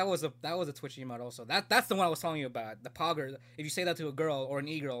 That was a Twitch emote also. That's the one I was telling you about. The Pogger. If you say that to a girl or an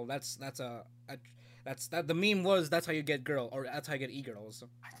e-girl, that's the meme was that's how you get girl or that's how you get e-girls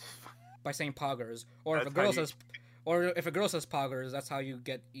by saying Poggers. Or if a girl says Poggers, that's how you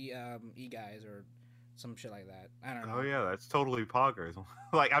get e-guys or some shit like that. I don't know. Oh yeah, that's totally Poggers.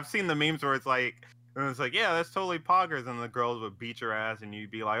 Like I've seen the memes where it's like, yeah, that's totally Poggers, and the girls would beat your ass, and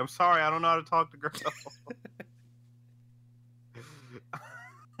you'd be like, I'm sorry, I don't know how to talk to girls.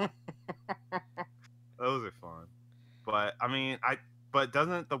 Those are fun, but I mean, but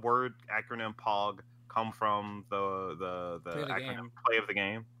doesn't the word acronym Pog come from the acronym play of the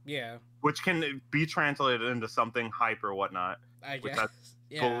game? Yeah. Which can be translated into something hype or whatnot. I guess.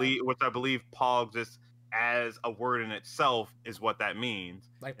 Which I believe Pog just as a word in itself is what that means.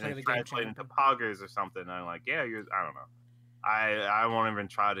 Like play the game. Translate into Poggers or something. And I'm like, yeah, I don't know. I won't even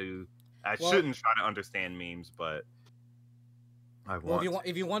try to. Shouldn't try to understand memes, but I want. Well,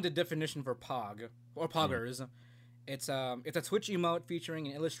 if you want the definition for Pog or Poggers, it's a Twitch emote featuring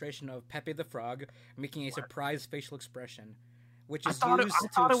an illustration of Pepe the Frog making a surprised facial expression, which is I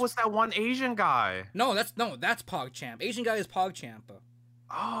thought it was that one Asian guy. No, that's PogChamp. Asian guy is PogChamp.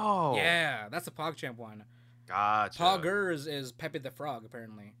 Oh. Yeah, that's the PogChamp one. Gotcha. Poggers is Pepe the Frog,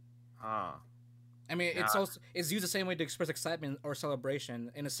 apparently. Huh. I mean, it's used the same way to express excitement or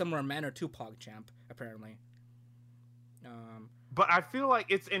celebration in a similar manner to PogChamp, apparently. But I feel like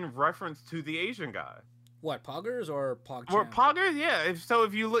it's in reference to the Asian guy. What, Poggers or PogChamp? Or Poggers, yeah.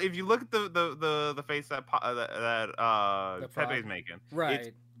 If you look at the face that Pepe's making,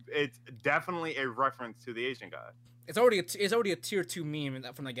 right? It's definitely a reference to the Asian guy. It's already a tier 2 meme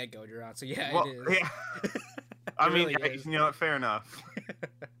from the get go, Gerard. So yeah, it is. Yeah. I mean, really you know what? Fair enough.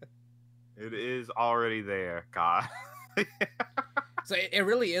 It is already there, God. So it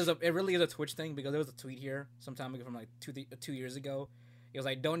really is a Twitch thing because there was a tweet here some time ago from like 2 years ago. It was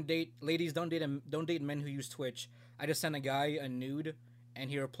like, don't date men who use Twitch. I just sent a guy a nude, and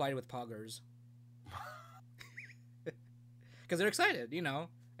he replied with Poggers. Because they're excited, you know.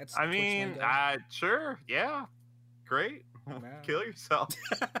 I mean, sure, yeah, great. Kill yourself.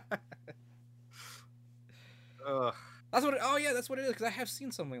 That's what. That's what it is. Because I have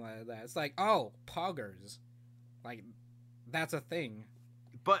seen something like that. It's like, oh, Poggers, like that's a thing.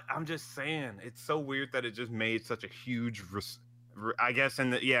 But I'm just saying, it's so weird that it just made such a huge. I guess in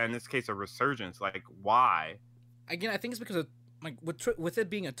this case, a resurgence. Like, why? Again, I think it's because of like with it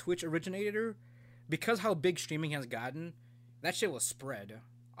being a Twitch originator, because how big streaming has gotten, that shit will spread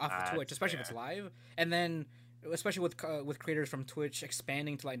off of Twitch, especially if it's live, and then especially with creators from Twitch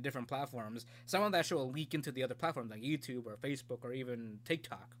expanding to like different platforms, some of that shit will leak into the other platforms like YouTube or Facebook or even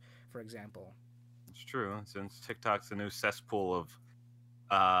TikTok, for example. It's true, since TikTok's the new cesspool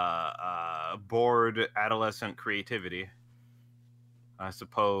of bored adolescent creativity. I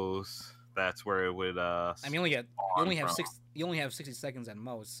suppose that's where it would. I mean, you only have 60 seconds at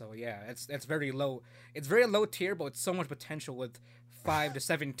most, so yeah, it's very low. It's very low tier, but it's so much potential with 5 to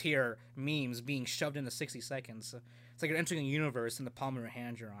 7 tier memes being shoved into 60 seconds. It's like you're entering a universe in the palm of your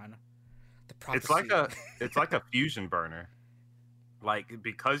hand you're on. The prophecy. It's like a fusion burner. Like,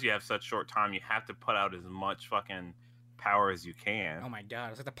 because you have such short time, you have to put out as much fucking power as you can. Oh my god,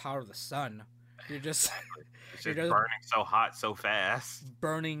 it's like the power of the sun. You're just burning so hot so fast,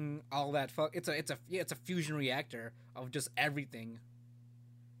 burning all that it's a fusion reactor of just everything.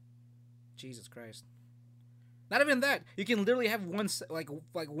 Jesus Christ! Not even that. You can literally have 1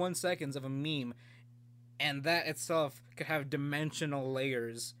 seconds of a meme, and that itself could have dimensional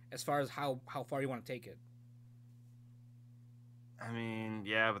layers as far as how far you want to take it. I mean,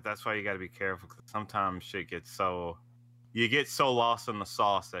 yeah, but that's why you got to be careful, because sometimes shit gets so. You get so lost in the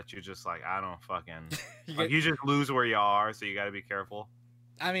sauce that you're just like, I don't fucking... you just lose where you are, so you gotta be careful.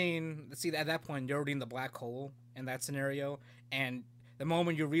 I mean, see, at that point, you're already in the black hole in that scenario, and the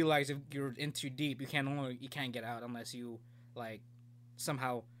moment you realize if you're in too deep, you can't get out unless you, like,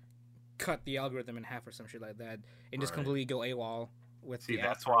 somehow cut the algorithm in half or some shit like that, and just completely go AWOL. with See, the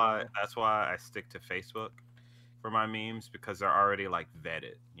that's alpha why whale. that's why I stick to Facebook for my memes because they're already like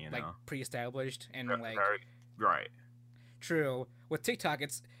vetted, you Like know. pre-established They're, and they're like already, right. true with TikTok.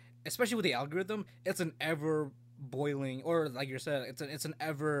 It's especially with the algorithm. It's an ever boiling, or like you said, it's an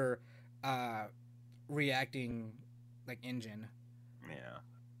ever uh reacting like engine. Yeah.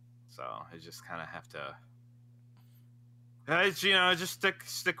 So I just kind of have to, just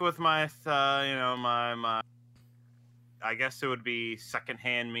stick with my, my. I guess it would be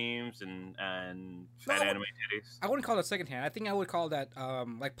secondhand memes and fat No, anime titties. I wouldn't call it secondhand. I think I would call that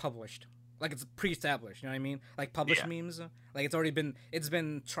like published. Like it's pre-established, you know what I mean? Like published Yeah, memes. Like it's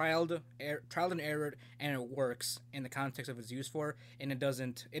been trialed and errored, and it works in the context of its used for, and it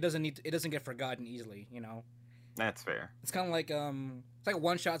doesn't get forgotten easily, you know. that's fair. It's kind of like it's like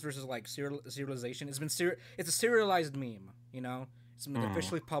one shots versus like serialization. It's a serialized meme, you know. It's been Mm.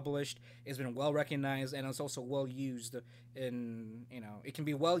 officially published. It's been well recognized, and it's also well used in, it can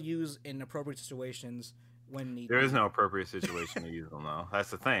be well used in appropriate situations when need There is be. no appropriate situation to use them, though. That's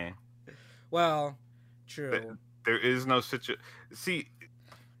the thing. Well, Th- true. There is no situation. See,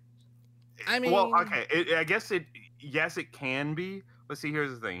 I well, mean, okay. I guess it. Yes, it can be. But see,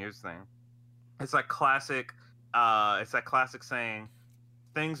 here's the thing. It's like classic. It's that classic saying,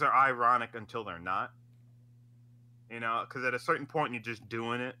 "Things are ironic until they're not." You know, because at a certain point, you're just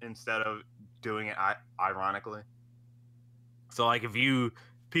doing it instead of doing it ironically. So, like, if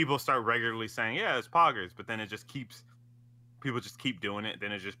people start regularly saying, "Yeah, it's poggers," but then people just keep doing it,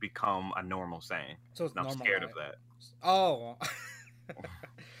 then it just become a normal saying. so it's And I'm scared of normalized. that. Oh,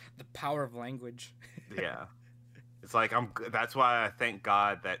 the power of language. Yeah. It's like that's why I thank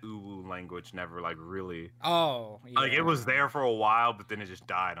God that uwu language never like really Oh, yeah. like it was there for a while, but then it just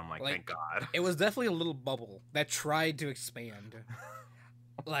died. I'm like, Like, thank God. It was definitely a little bubble that tried to expand.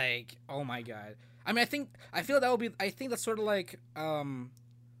 Like, oh my god. I mean, I feel that would be. I think that's sort of like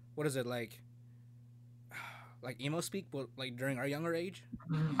what is it like? Like emo speak, but like during our younger age.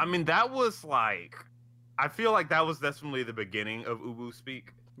 I mean, that was like, I feel like that was definitely the beginning of uwu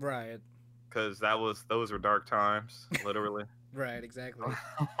speak Right. because those were dark times, literally. Right. Exactly.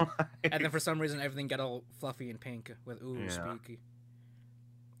 And then for some reason, everything got all fluffy and pink with ooh Yeah. speak.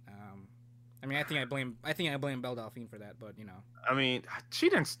 I mean, I blame Belle Delphine for that, but I mean, she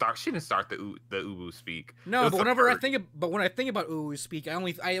didn't start the uwu speak. It No, was but the whenever first. when I think about ooh speak, I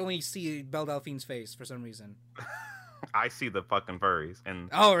only see Belle Delphine's face for some reason. I see the fucking furries, and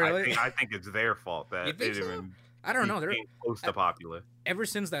Oh, really? I think it's their fault that You think it so? even I don't know. became close to popular. Ever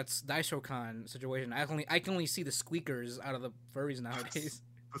since that Daishokan situation, I can only see the squeakers out of the furries nowadays.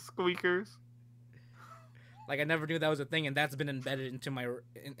 The squeakers. Like I never knew that was a thing, and that's been embedded into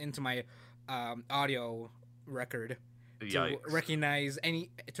my audio record to Yikes.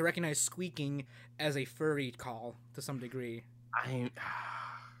 recognize squeaking as a furry call to some degree. I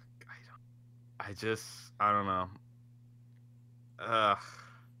don't know. Uh,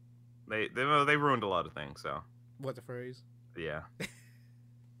 they ruined a lot of things. So What the furries? yeah.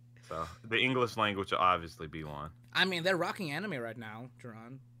 So the English language will obviously be one. I mean, they're rocking anime right now,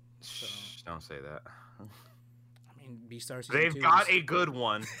 Jerron. Shh, don't say that. I mean, Beastars. They've got a good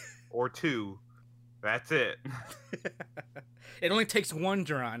one or two. That's it. It only takes one,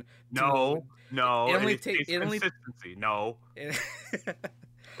 Jerron. No. It only takes consistency. No.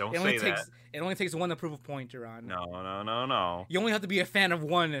 Don't say that. It only takes one to prove a point, Jerron. No. You only have to be a fan of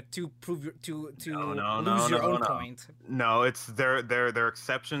one to prove to No, lose your own no. point. No, it's they're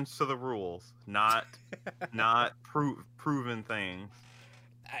exceptions to the rules, not proven things.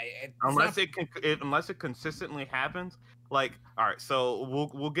 Unless it consistently happens. Like, all right, so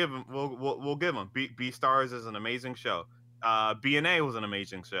we'll give them Beastars is an amazing show. BNA was an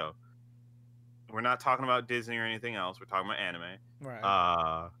amazing show. We're not talking about Disney or anything else. We're talking about anime.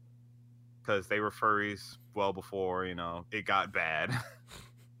 Right. Because they were furries well before it got bad.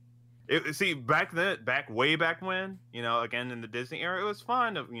 Way back when, again in the Disney era, it was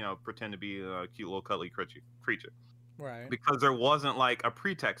fun to pretend to be a cute little cuddly creature. Right. Because there wasn't like a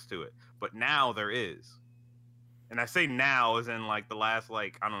pretext to it, but now there is. And I say now as in like the last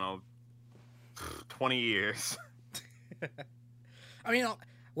I don't know 20 years. I mean,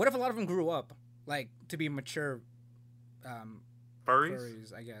 what if a lot of them grew up to be mature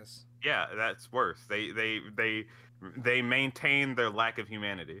furries, I guess. Yeah, that's worse. They maintain their lack of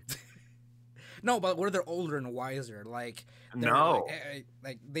humanity. No, but what if they're older and wiser? No.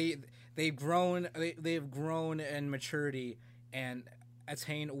 They've grown in maturity and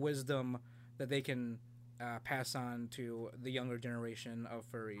attain wisdom that they can pass on to the younger generation of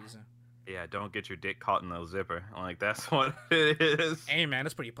furries. Yeah, don't get your dick caught in the zipper. Like, that's what it is. Hey, man,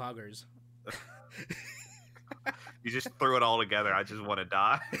 that's pretty poggers. You just threw it all together. I just want to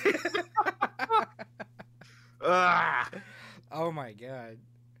die. Ah! Oh my god.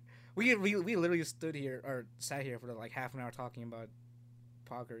 We literally stood here or sat here for like half an hour talking about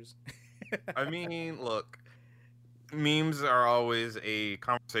poggers. I mean, look, memes are always a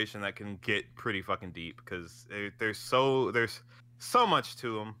conversation that can get pretty fucking deep because there's so much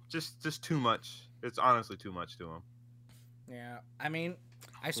to them. Just too much. It's honestly too much to them. Yeah, I mean,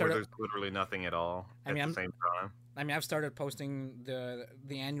 There's literally nothing at all at the same time. I mean, I've started posting the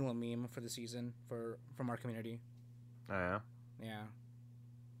annual meme for the season from our community. Oh, yeah. Yeah.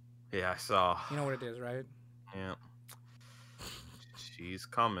 Yeah, I saw. You know what it is, right? Yeah. She's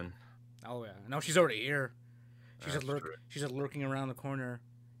coming. Oh yeah. No, she's already here. She's That's true. She's just lurking around the corner.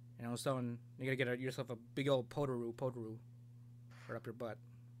 You know, so you gotta get yourself a big old potoroo right up your butt.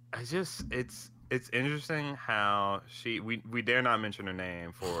 It's interesting how we dare not mention her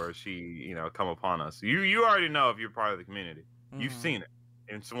name for she come upon us. You already know if you're part of the community. You've seen it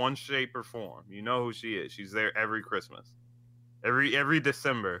in one shape or form. You know who she is. She's there every Christmas, every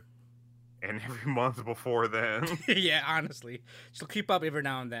December, and every month before then. Yeah, honestly, she'll creep up every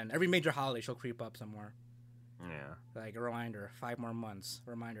now and then. Every major holiday, she'll creep up somewhere. Yeah. Like a reminder, 5 more months. A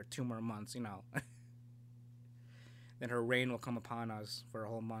reminder, 2 more months. You know. Then her reign will come upon us for a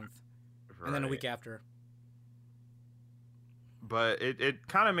whole month. Right. And then a week after. But it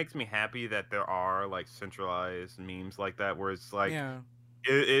kind of makes me happy that there are like centralized memes like that where it's like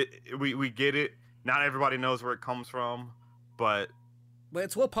we get it. Not everybody knows where it comes from, but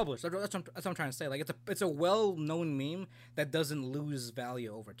it's well published. That's what I'm trying to say. Like it's a well known meme that doesn't lose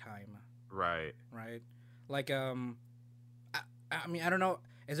value over time. Right. Like I mean, I don't know.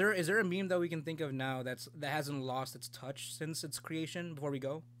 Is there a meme that we can think of now that hasn't lost its touch since its creation? Before we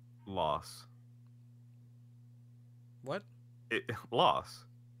go, Loss. What? Loss.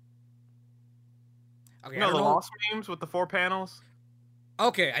 Okay, the Loss memes with the 4 panels.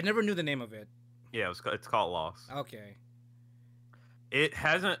 Okay, I never knew the name of it. Yeah, it's called Loss. Okay. It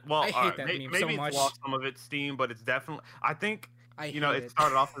hasn't. Well, I hate that meme so much. Maybe it's lost some of its steam, but it's definitely. I think. It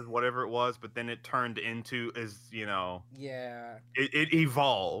started off as whatever it was, but then it turned into Yeah. It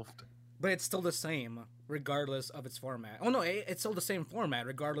evolved. But it's still the same, regardless of its format. Oh no, it's still the same format,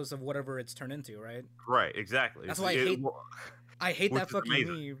 regardless of whatever it's turned into, right? Right, exactly. That's why I hate that fucking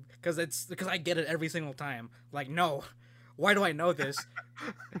meme because I get it every single time. Like, no, why do I know this?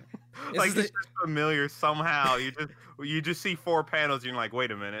 It's just familiar somehow. You just see 4 panels and you're like, wait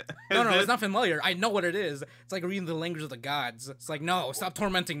a minute. No, it's not familiar. I know what it is. It's like reading the language of the gods. It's like, no, stop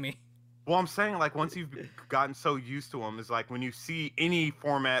tormenting me. Well, I'm saying, like, once you've gotten so used to them, it's like when you see any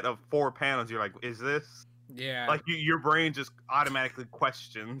format of 4 panels, you're like, is this? Yeah. Like, your brain just automatically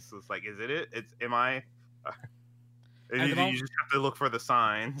questions. It's like, is it? Am I? And you just have to look for the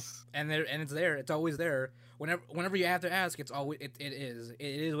signs. And it's there. It's always there. Whenever you have to ask, it's always it is. It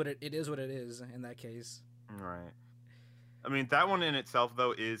is what it is in that case. Right. I mean, that one in itself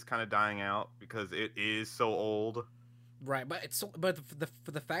though is kind of dying out because it is so old. Right, but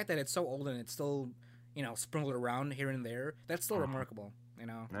for the fact that it's so old and it's still, sprinkled around here and there, that's still remarkable.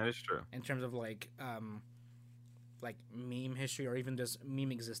 That is true. In terms of like meme history or even just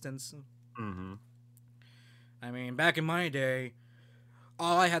meme existence. Mm-hmm. I mean, back in my day,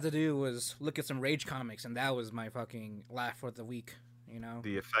 all I had to do was look at some Rage comics, and that was my fucking laugh for the week.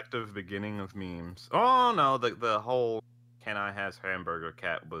 The effective beginning of memes. Oh no, the whole "Can I has hamburger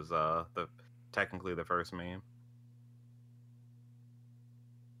cat" was technically the first meme.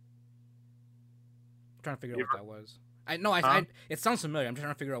 I'm trying to figure out what that was. It sounds familiar. I'm just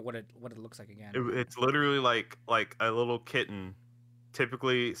trying to figure out what it looks like again. It's literally like a little kitten.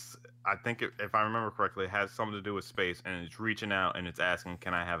 Typically, I think if I remember correctly, it has something to do with space, and it's reaching out and it's asking,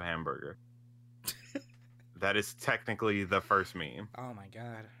 "Can I have a hamburger?" That is technically the first meme. Oh my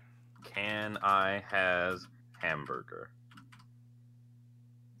god. Can I has hamburger?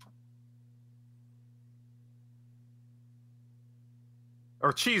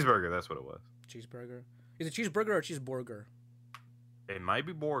 Or cheeseburger, that's what it was. Cheeseburger. Is it cheeseburger or cheeseburger? It might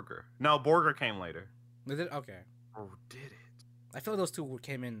be burger. No, burger came later. Did it? Okay. Or did it? I feel those two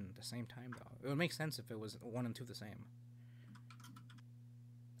came in at the same time, though. It would make sense if it was 1 and 2 the same.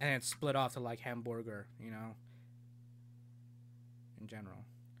 And it split off to, like, hamburger, in general.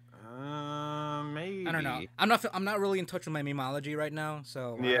 Maybe. I don't know. I'm not really in touch with my memeology right now,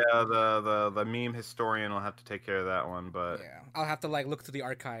 so... Yeah, the meme historian will have to take care of that one, but... Yeah, I'll have to, like, look through the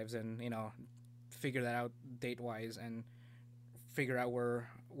archives and, figure that out date-wise and figure out where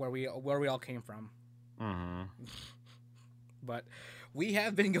we all came from. Mm-hmm. But we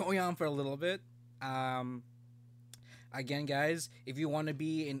have been going on for a little bit. Again, guys, if you want to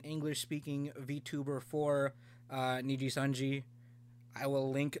be an English-speaking VTuber for Niji Sanji. I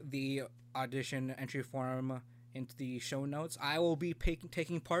will link the audition entry form into the show notes. I will be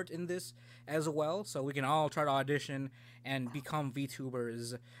taking part in this as well, so we can all try to audition and become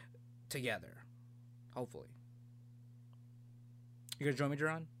VTubers together. Hopefully. You gonna join me,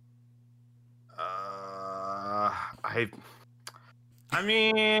 Jerron? I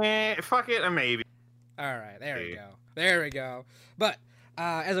mean, fuck it, maybe. All right, there we go. But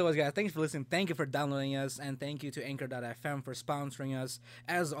as always, guys, thanks for listening. Thank you for downloading us, and thank you to Anchor.fm for sponsoring us,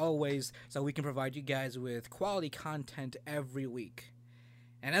 as always, so we can provide you guys with quality content every week.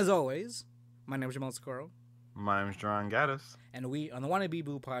 And as always, my name is Jamal Socorro. My name's Jerron Gaddis. And we, on the Wannabe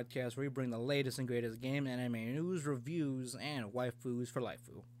Boo podcast, we bring the latest and greatest game, anime news, reviews, and waifus for life.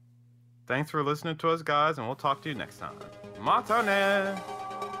 Thanks for listening to us, guys, and we'll talk to you next time. Matane!